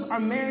 Some of us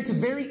are married to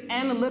very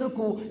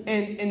analytical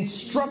and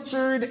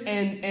structured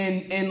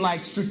and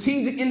like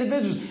strategic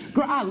individuals.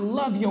 Girl, I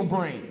love your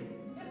brain.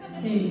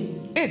 Hey.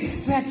 It's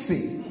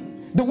sexy.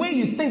 The way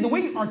you think, the way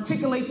you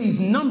articulate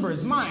these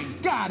numbers, my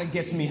God, it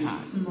gets me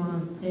hot. Come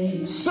on.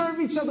 Hey. Serve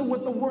each other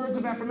with the words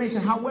of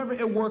affirmation, however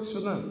it works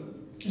for them.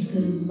 And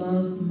then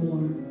love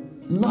more.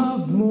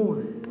 Love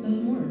more.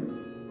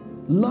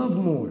 Love more. Love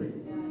more.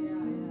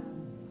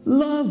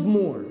 Love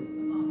more.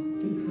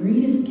 The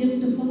greatest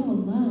gift of all,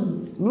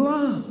 love.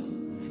 Love.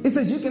 It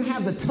says you can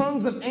have the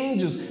tongues of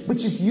angels,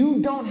 but if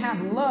you don't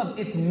have love,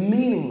 it's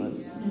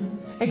meaningless.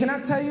 And can I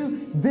tell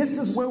you, this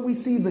is where we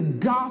see the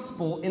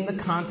gospel in the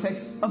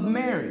context of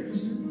marriage.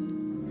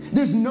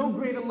 There's no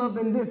greater love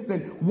than this,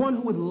 than one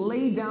who would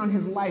lay down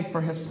his life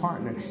for his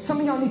partner. Some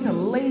of y'all need to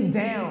lay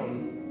down,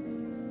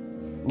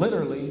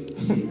 literally.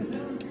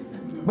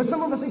 But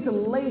some of us need to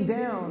lay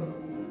down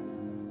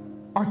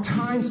our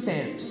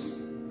timestamps,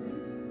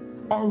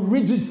 our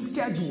rigid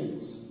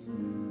schedules,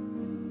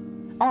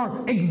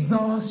 our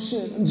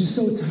exhaustion. I'm just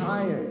so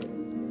tired.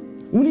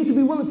 We need to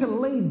be willing to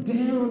lay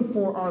down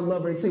for our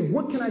lover and say,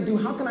 what can I do?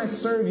 How can I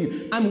serve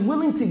you? I'm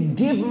willing to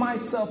give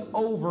myself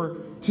over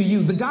to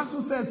you. The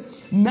gospel says,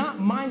 not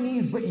my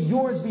needs, but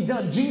yours be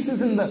done. Jesus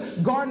is in the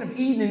Garden of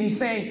Eden and he's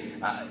saying,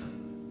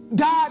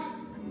 God,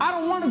 I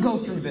don't want to go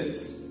through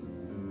this.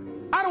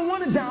 I don't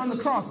want to die on the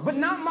cross, but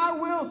not my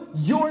will,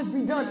 yours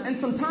be done. And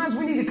sometimes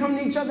we need to come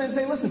to each other and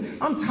say, listen,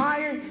 I'm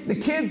tired. The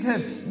kids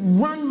have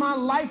run my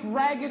life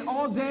ragged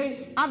all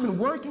day. I've been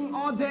working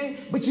all day.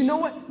 But you know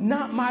what?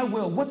 Not my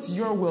will. What's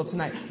your will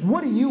tonight?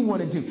 What do you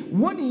want to do?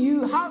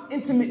 How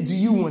intimate do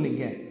you want to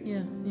get?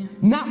 Yeah.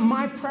 Not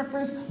my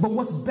preference, but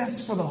what's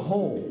best for the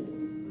whole.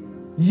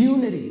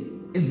 Unity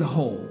is the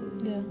whole.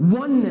 Yeah.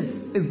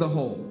 Oneness is the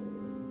whole.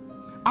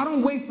 I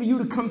don't wait for you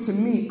to come to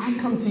me. I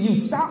come to you.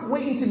 Stop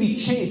waiting to be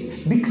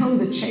chased. Become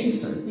the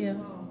chaser. Yeah.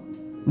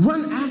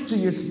 Run after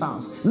your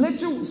spouse. Let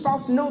your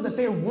spouse know that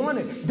they're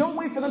wanted. Don't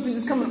wait for them to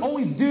just come and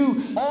always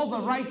do all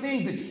the right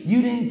things. And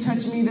you didn't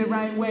touch me the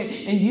right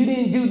way. And you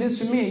didn't do this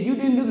for me. And you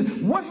didn't do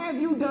this. What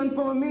have you done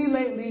for me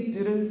lately?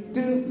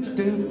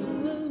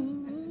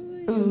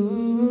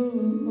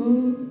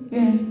 Ooh,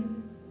 yeah.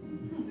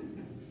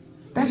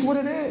 That's what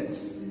it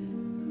is.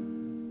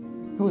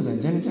 Who is that?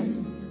 Janet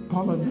Jackson?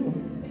 Paula Abdul?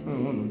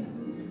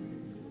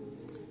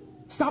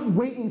 Stop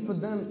waiting for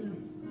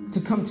them to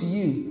come to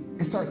you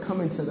and start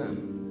coming to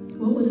them.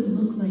 What would it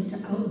look like to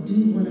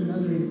outdo one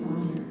another in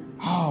honor?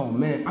 Oh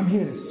man, I'm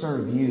here to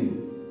serve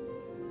you.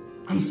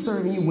 I'm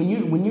serving you. When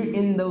you're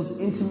in those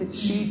intimate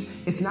sheets,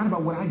 it's not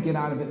about what I get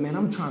out of it, man.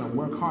 I'm trying to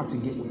work hard to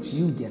get what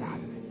you get out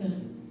of it. Yeah.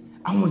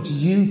 I want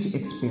you to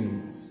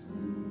experience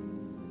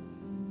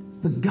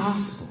the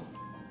gospel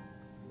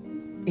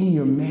in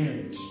your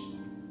marriage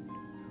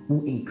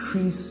will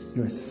increase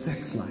your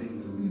sex life.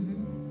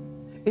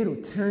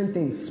 It'll turn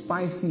things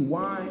spicy.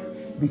 Why?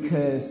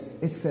 Because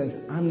it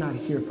says, I'm not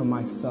here for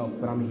myself,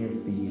 but I'm here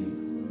for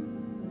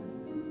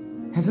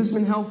you. Has this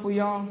been helpful,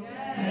 y'all?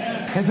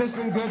 Yeah. Has this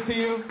been good to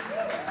you?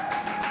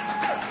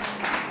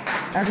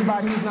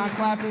 Everybody who's not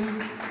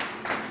clapping,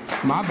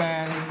 my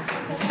bad.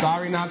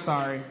 Sorry, not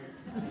sorry.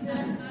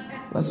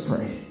 Let's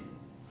pray.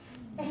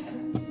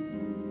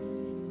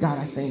 God,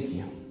 I thank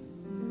you.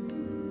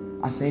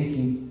 I thank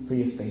you for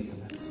your faithfulness.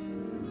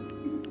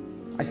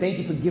 I thank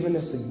you for giving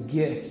us the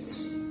gift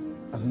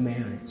of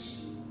marriage.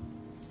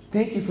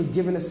 Thank you for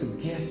giving us the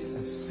gift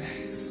of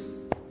sex.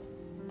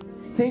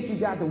 Thank you,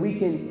 God, that we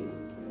can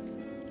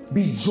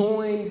be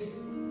joined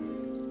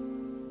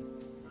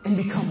and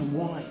become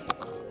one.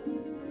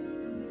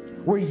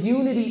 Where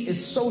unity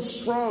is so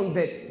strong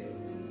that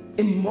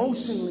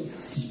emotionally,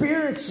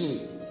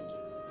 spiritually,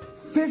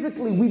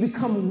 physically, we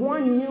become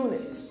one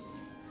unit,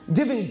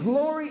 giving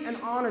glory and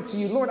honor to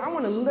you. Lord, I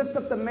want to lift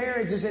up the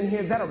marriages in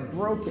here that are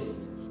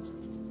broken.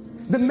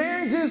 The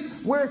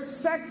marriages where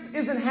sex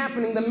isn't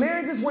happening. The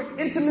marriages where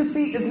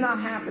intimacy is not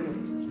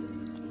happening.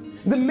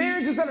 The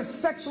marriages that are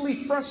sexually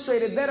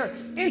frustrated, that are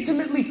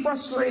intimately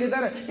frustrated,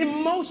 that are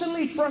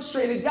emotionally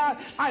frustrated. God,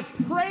 I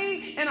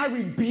pray and I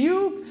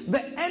rebuke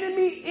the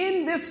enemy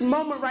in this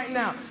moment right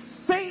now.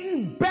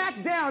 Satan,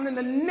 back down in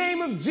the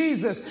name of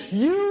Jesus.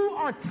 You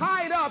are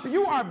tied up.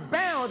 You are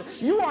bound.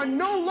 You are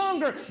no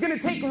longer going to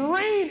take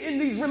reign in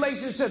these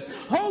relationships.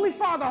 Holy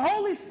Father,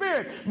 Holy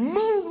Spirit,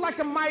 move like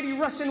a mighty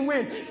rushing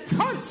wind.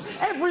 Touch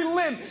every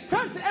limb.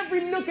 Touch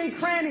every nook and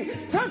cranny.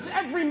 Touch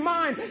every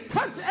mind.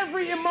 Touch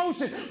every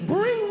emotion.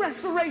 Bring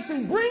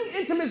restoration. Bring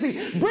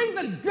intimacy. Bring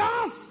the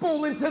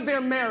gospel into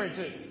their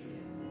marriages.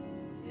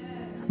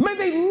 May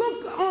they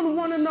look on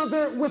one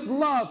another with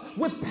love,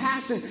 with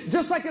passion,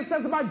 just like it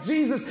says about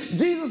Jesus.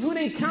 Jesus, who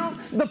didn't count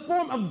the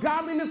form of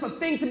godliness a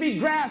thing to be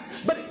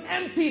grasped, but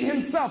emptied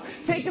himself,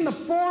 taking the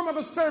form of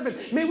a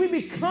servant. May we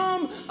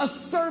become a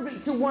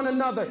servant to one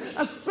another,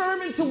 a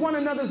servant to one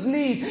another's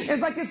needs.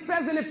 It's like it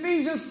says in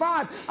Ephesians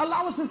 5,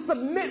 allow us to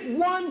submit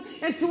one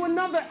and to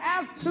another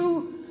as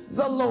to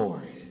the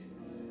Lord.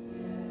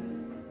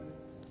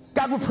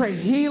 God, we pray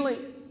healing.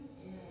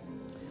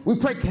 We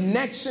pray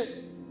connection.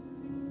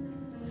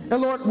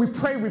 And Lord, we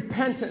pray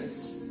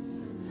repentance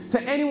for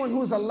anyone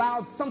who has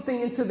allowed something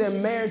into their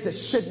marriage that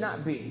should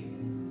not be.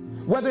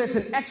 Whether it's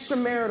an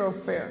extramarital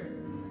affair,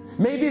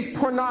 maybe it's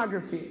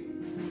pornography,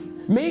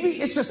 maybe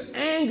it's just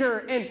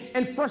anger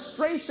and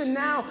frustration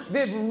now.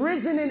 They've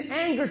risen in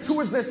anger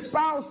towards their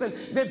spouse and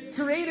they've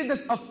created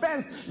this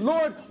offense.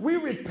 Lord, we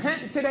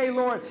repent today,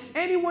 Lord.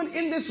 Anyone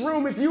in this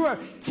room, if you are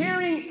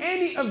carrying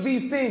any of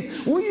these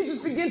things, will you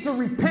just begin to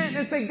repent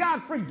and say,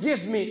 God,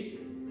 forgive me?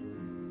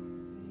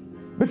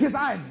 Because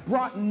I have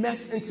brought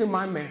mess into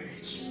my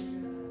marriage.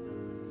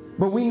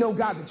 But we know,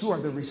 God, that you are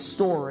the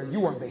restorer.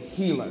 You are the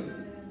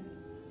healer.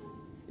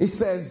 It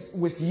says,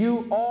 with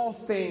you all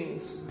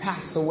things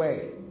pass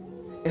away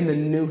and the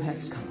new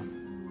has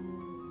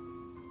come.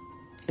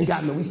 And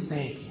God, may we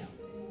thank you.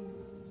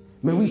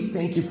 May we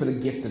thank you for the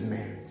gift of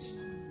marriage.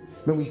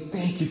 May we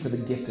thank you for the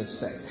gift of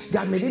sex.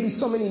 God, may there be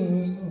so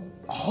many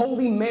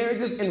holy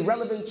marriages in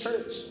Relevant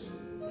Church,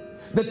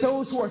 that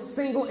those who are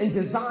single and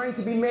desiring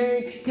to be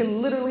married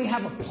can literally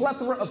have a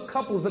plethora of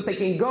couples that they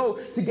can go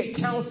to get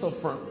counsel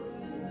from.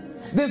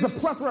 There's a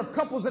plethora of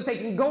couples that they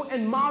can go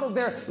and model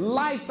their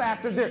lives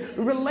after, their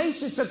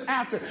relationships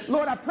after.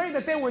 Lord, I pray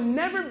that there will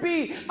never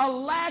be a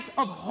lack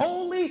of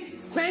holy,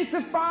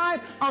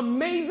 sanctified,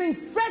 amazing,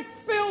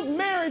 sex-filled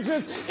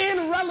marriages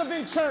in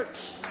Relevant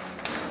Church.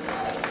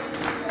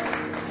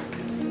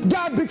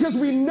 God, because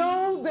we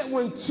know that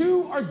when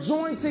two are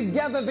joined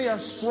together, they are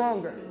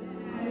stronger.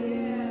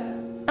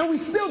 And we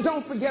still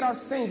don't forget our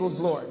singles,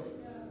 Lord.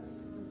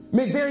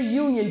 May their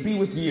union be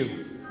with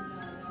you.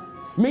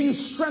 May you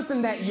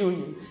strengthen that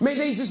union. May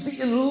they just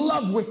be in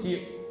love with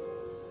you.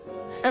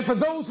 And for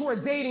those who are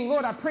dating,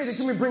 Lord, I pray that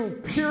you may bring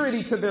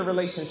purity to their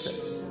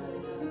relationships.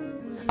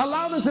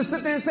 Allow them to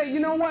sit there and say, you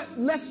know what?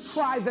 Let's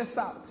try this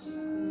out.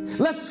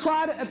 Let's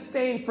try to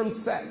abstain from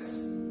sex.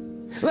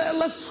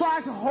 Let's try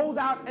to hold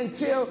out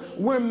until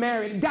we're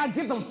married. God,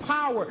 give them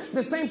power.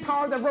 The same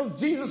power that rose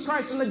Jesus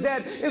Christ from the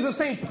dead is the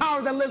same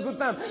power that lives with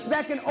them,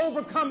 that can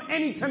overcome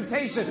any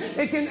temptation.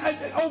 It can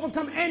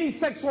overcome any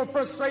sexual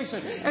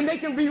frustration. And they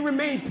can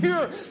remain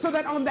pure so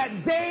that on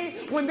that day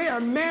when they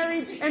are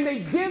married and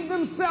they give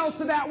themselves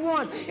to that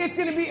one, it's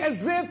going to be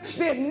as if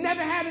they have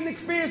never had an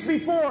experience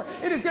before.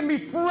 It is going to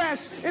be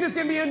fresh. It is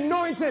going to be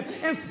anointed.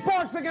 And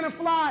sparks are going to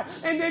fly.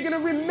 And they're going to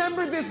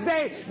remember this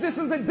day. This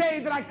is the day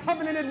that I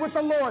covenanted with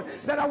the Lord,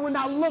 that I will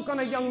not look on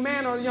a young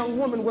man or a young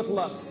woman with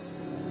lust.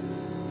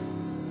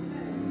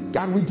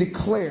 God, we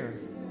declare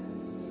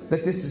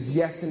that this is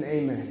yes and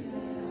amen.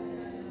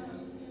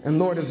 And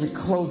Lord, as we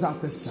close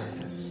out this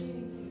service,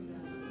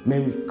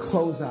 may we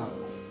close out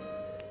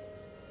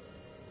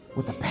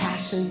with a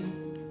passion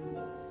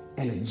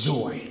and a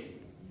joy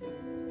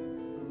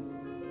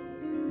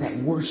that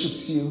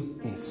worships you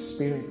in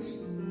spirit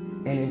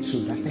and in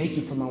truth. I thank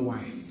you for my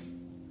wife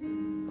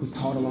who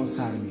taught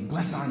alongside of me.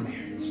 Bless our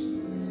marriage.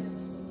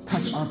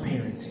 Touch our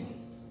parenting.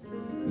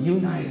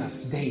 Unite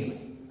us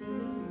daily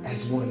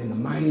as one in the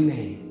mighty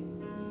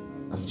name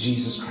of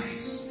Jesus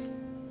Christ.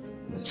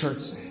 And the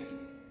church said,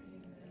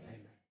 amen.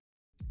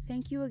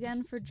 Thank you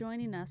again for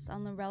joining us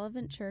on the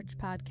Relevant Church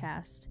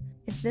podcast.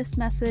 If this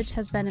message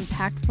has been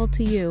impactful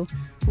to you,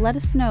 let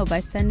us know by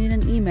sending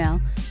an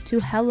email to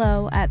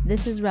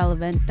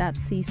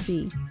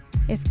hello@thisisrelevant.cc.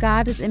 If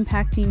God is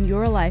impacting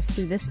your life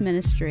through this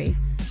ministry,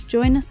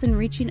 join us in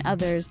reaching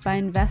others by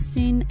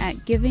investing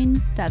at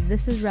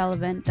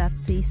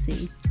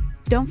giving.thisisrelevant.cc.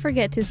 Don't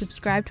forget to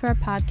subscribe to our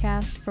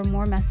podcast for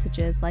more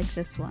messages like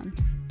this one.